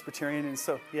Presbyterian?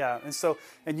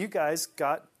 And you guys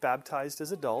got baptized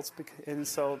as adults, and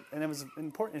it was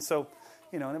important.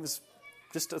 And it was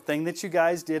just a thing that you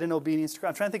guys did in obedience to Christ.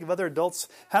 I'm trying to think of other adults.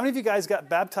 How many of you guys got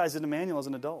baptized in Emmanuel as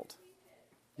an adult?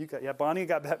 Bonnie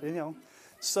got baptized,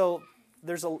 So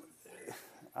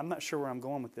I'm not sure where I'm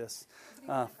going with this.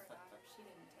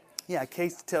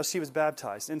 Kate tells she was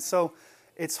baptized. And so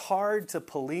it's hard to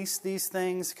police these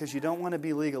things because you don't want to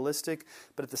be legalistic,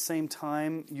 but at the same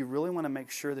time, you really want to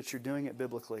make sure that you're doing it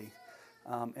biblically.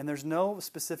 And there's no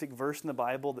specific verse in the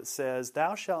Bible that says,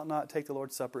 thou shalt not take the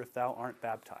Lord's Supper if thou aren't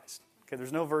baptized. Okay,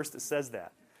 there's no verse that says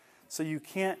that. So you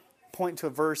can't point to a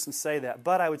verse and say that.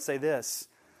 But I would say this,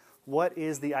 what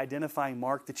is the identifying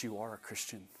mark that you are a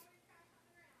Christian?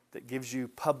 That gives you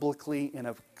publicly in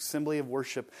an assembly of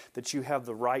worship that you have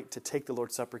the right to take the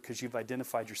Lord's Supper because you've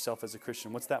identified yourself as a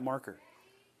Christian. What's that marker?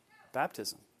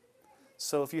 Baptism.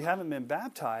 So if you haven't been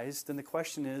baptized, then the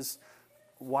question is,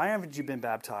 why haven't you been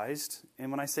baptized?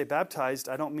 And when I say baptized,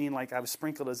 I don't mean like I was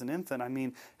sprinkled as an infant. I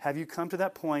mean, have you come to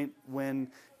that point when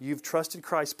you've trusted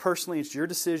Christ personally? It's your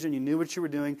decision. You knew what you were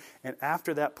doing. And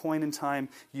after that point in time,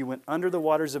 you went under the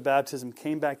waters of baptism,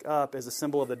 came back up as a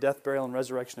symbol of the death, burial, and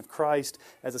resurrection of Christ,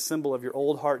 as a symbol of your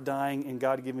old heart dying and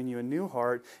God giving you a new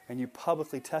heart, and you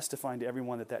publicly testifying to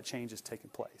everyone that change has taken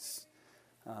place.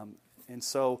 And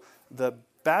so the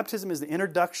baptism is the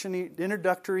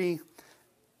introductory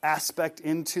aspect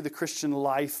into the Christian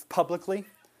life publicly,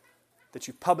 that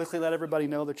you publicly let everybody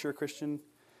know that you're a Christian.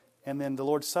 And then the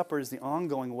Lord's Supper is the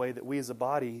ongoing way that we as a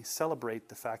body celebrate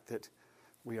the fact that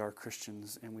we are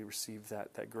Christians and we receive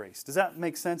that grace. Does that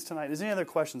make sense tonight? Is there any other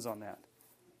questions on that?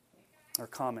 Or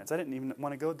comments? I didn't even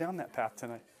want to go down that path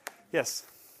tonight. Yes?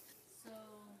 So,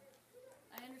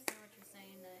 I understand what you're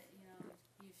saying, that,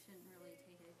 you shouldn't really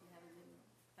take it if you haven't been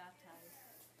baptized.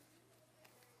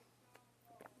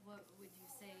 What would you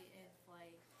say if,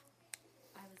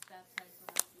 I was baptized when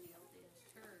I was in the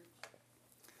LDS church?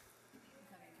 I'm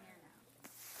coming here now.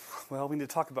 Well, we're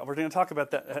going to talk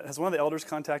about that. Has one of the elders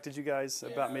contacted you guys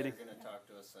about meeting? They're going to talk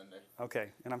to us Sunday. Okay,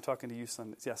 and I'm talking to you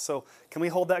Sunday. Yeah, so can we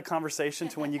hold that conversation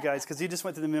to when you guys, because you just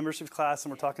went through the membership class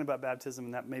and we're talking about baptism,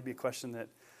 and that may be a question that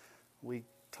we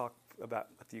talk about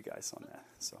with you guys on that.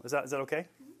 So is that okay?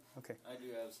 Okay. I do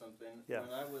have something. Yeah.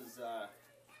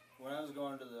 When I was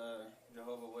going to the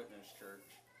Jehovah's Witness church,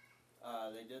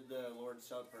 they did the Lord's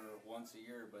Supper once a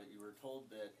year, but you were told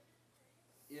that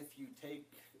if you take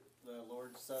the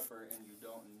Lord's Supper and you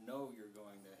don't know you're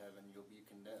going to heaven, you'll be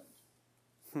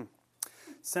condemned.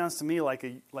 Sounds to me like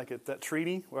that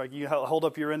treaty where you hold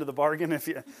up your end of the bargain.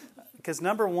 Because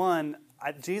number one,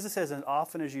 Jesus says, as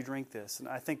often as you drink this, and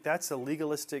I think that's a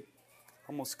legalistic,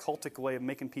 almost cultic way of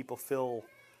making people feel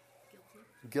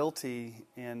guilty,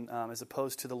 and as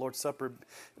opposed to the Lord's Supper.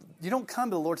 You don't come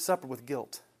to the Lord's Supper with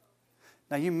guilt.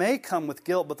 Now, you may come with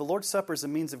guilt, but the Lord's Supper is a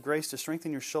means of grace to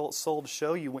strengthen your soul to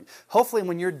show you. Hopefully,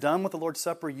 when you're done with the Lord's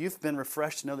Supper, you've been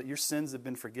refreshed to know that your sins have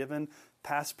been forgiven,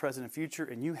 past, present, and future,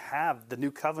 and you have the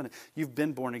new covenant. You've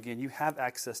been born again. You have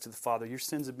access to the Father. Your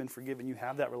sins have been forgiven. You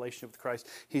have that relationship with Christ.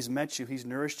 He's met you. He's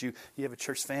nourished you. You have a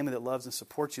church family that loves and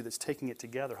supports you, that's taking it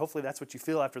together. Hopefully, that's what you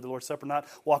feel after the Lord's Supper, not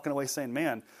walking away saying,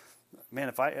 man,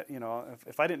 if I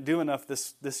didn't do enough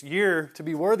this year to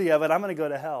be worthy of it, I'm going to go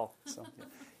to hell. So, yeah.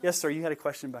 Yes, sir, you had a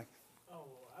question back. Oh,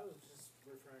 I was just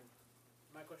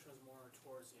my question was more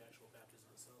towards the actual baptism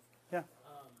itself. Yeah.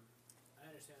 I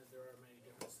understand that there are many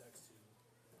different sects to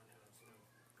one house,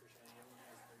 Christianity, everyone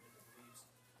has their different beliefs.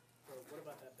 But what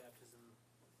about that baptism?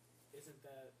 Isn't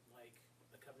that like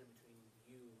the covenant between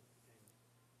you and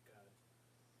God?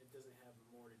 It doesn't have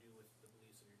more to do with the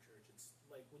beliefs of your church. It's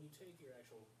like when you take your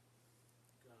actual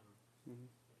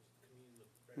communion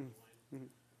with bread and wine.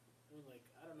 I mean, like,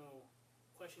 I don't know,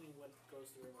 questioning what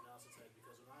goes through everyone else's head,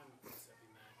 because when I'm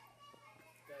accepting that,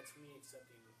 that's me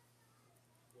accepting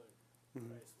what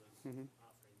Christ was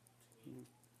offering to me.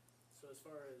 So as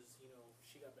far as,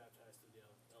 she got baptized through the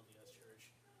LDS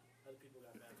church, other people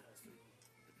got baptized through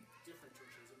different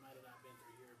churches. It might have not been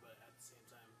through here, but at the same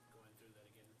time going through that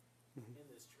again in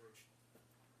this church.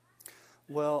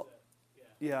 Well,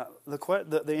 yeah,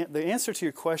 the answer to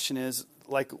your question is,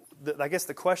 I guess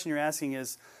the question you're asking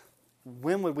is,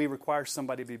 when would we require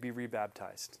somebody to be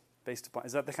rebaptized? Based upon,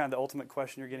 is that the kind of the ultimate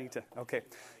question you're getting to? Okay,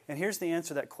 and here's the answer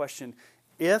to that question.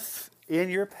 Here's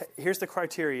the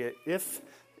criteria.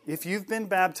 If you've been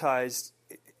baptized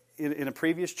in a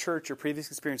previous church or previous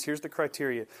experience, here's the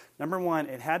criteria. Number one,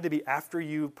 it had to be after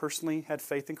you personally had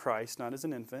faith in Christ, not as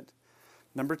an infant.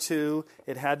 Number two,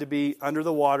 it had to be under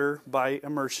the water by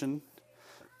immersion.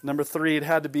 Number three, it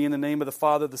had to be in the name of the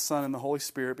Father, the Son, and the Holy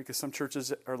Spirit, because some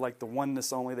churches are like the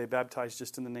oneness only. They baptize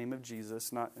just in the name of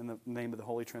Jesus, not in the name of the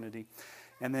Holy Trinity.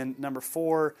 And then number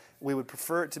four, we would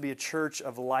prefer it to be a church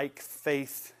of like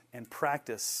faith and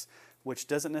practice, which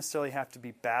doesn't necessarily have to be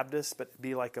Baptist, but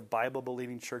be like a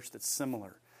Bible-believing church that's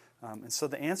similar. And so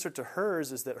the answer to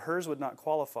hers is that hers would not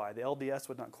qualify. The LDS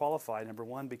would not qualify, number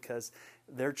one, because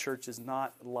their church is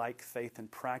not like faith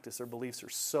and practice. Their beliefs are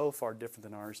so far different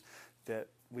than ours that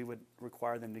we would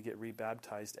require them to get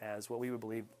rebaptized as what we would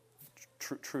believe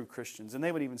true Christians. And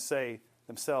they would even say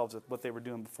themselves what they were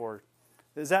doing before.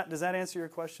 Does that answer your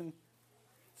question?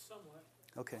 Somewhat.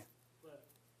 Okay. But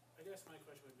I guess my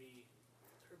question would be,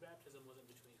 her baptism wasn't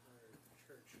between her and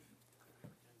church and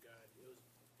God. It was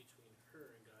between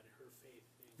her and God and her faith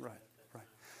in God at that time.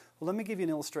 Well, let me give you an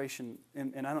illustration,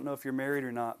 and I don't know if you're married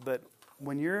or not, but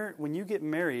when you get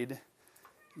married,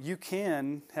 you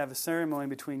can have a ceremony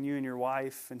between you and your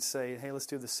wife and say, hey, let's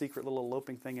do the secret little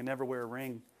eloping thing and never wear a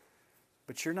ring.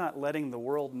 But you're not letting the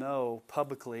world know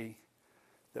publicly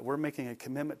that we're making a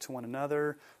commitment to one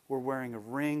another. We're wearing a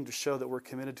ring to show that we're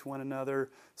committed to one another.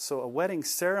 So a wedding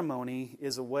ceremony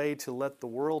is a way to let the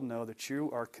world know that you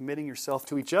are committing yourself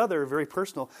to each other, very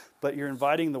personal, but you're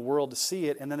inviting the world to see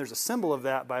it, and then there's a symbol of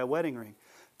that by a wedding ring.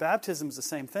 Baptism is the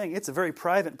same thing. It's a very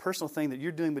private and personal thing that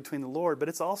you're doing between the Lord, but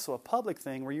it's also a public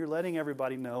thing where you're letting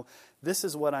everybody know this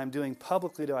is what I'm doing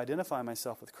publicly to identify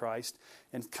myself with Christ.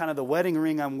 And kind of the wedding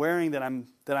ring I'm wearing that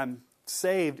I'm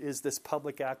saved is this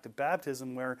public act of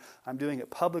baptism where I'm doing it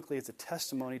publicly. It's a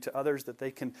testimony to others that they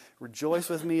can rejoice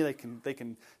with me, they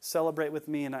can celebrate with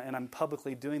me, and I'm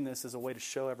publicly doing this as a way to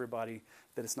show everybody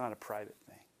that it's not a private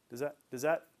thing. Does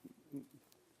that?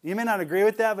 You may not agree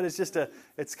with that, but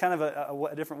it's kind of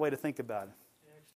a different way to think about it.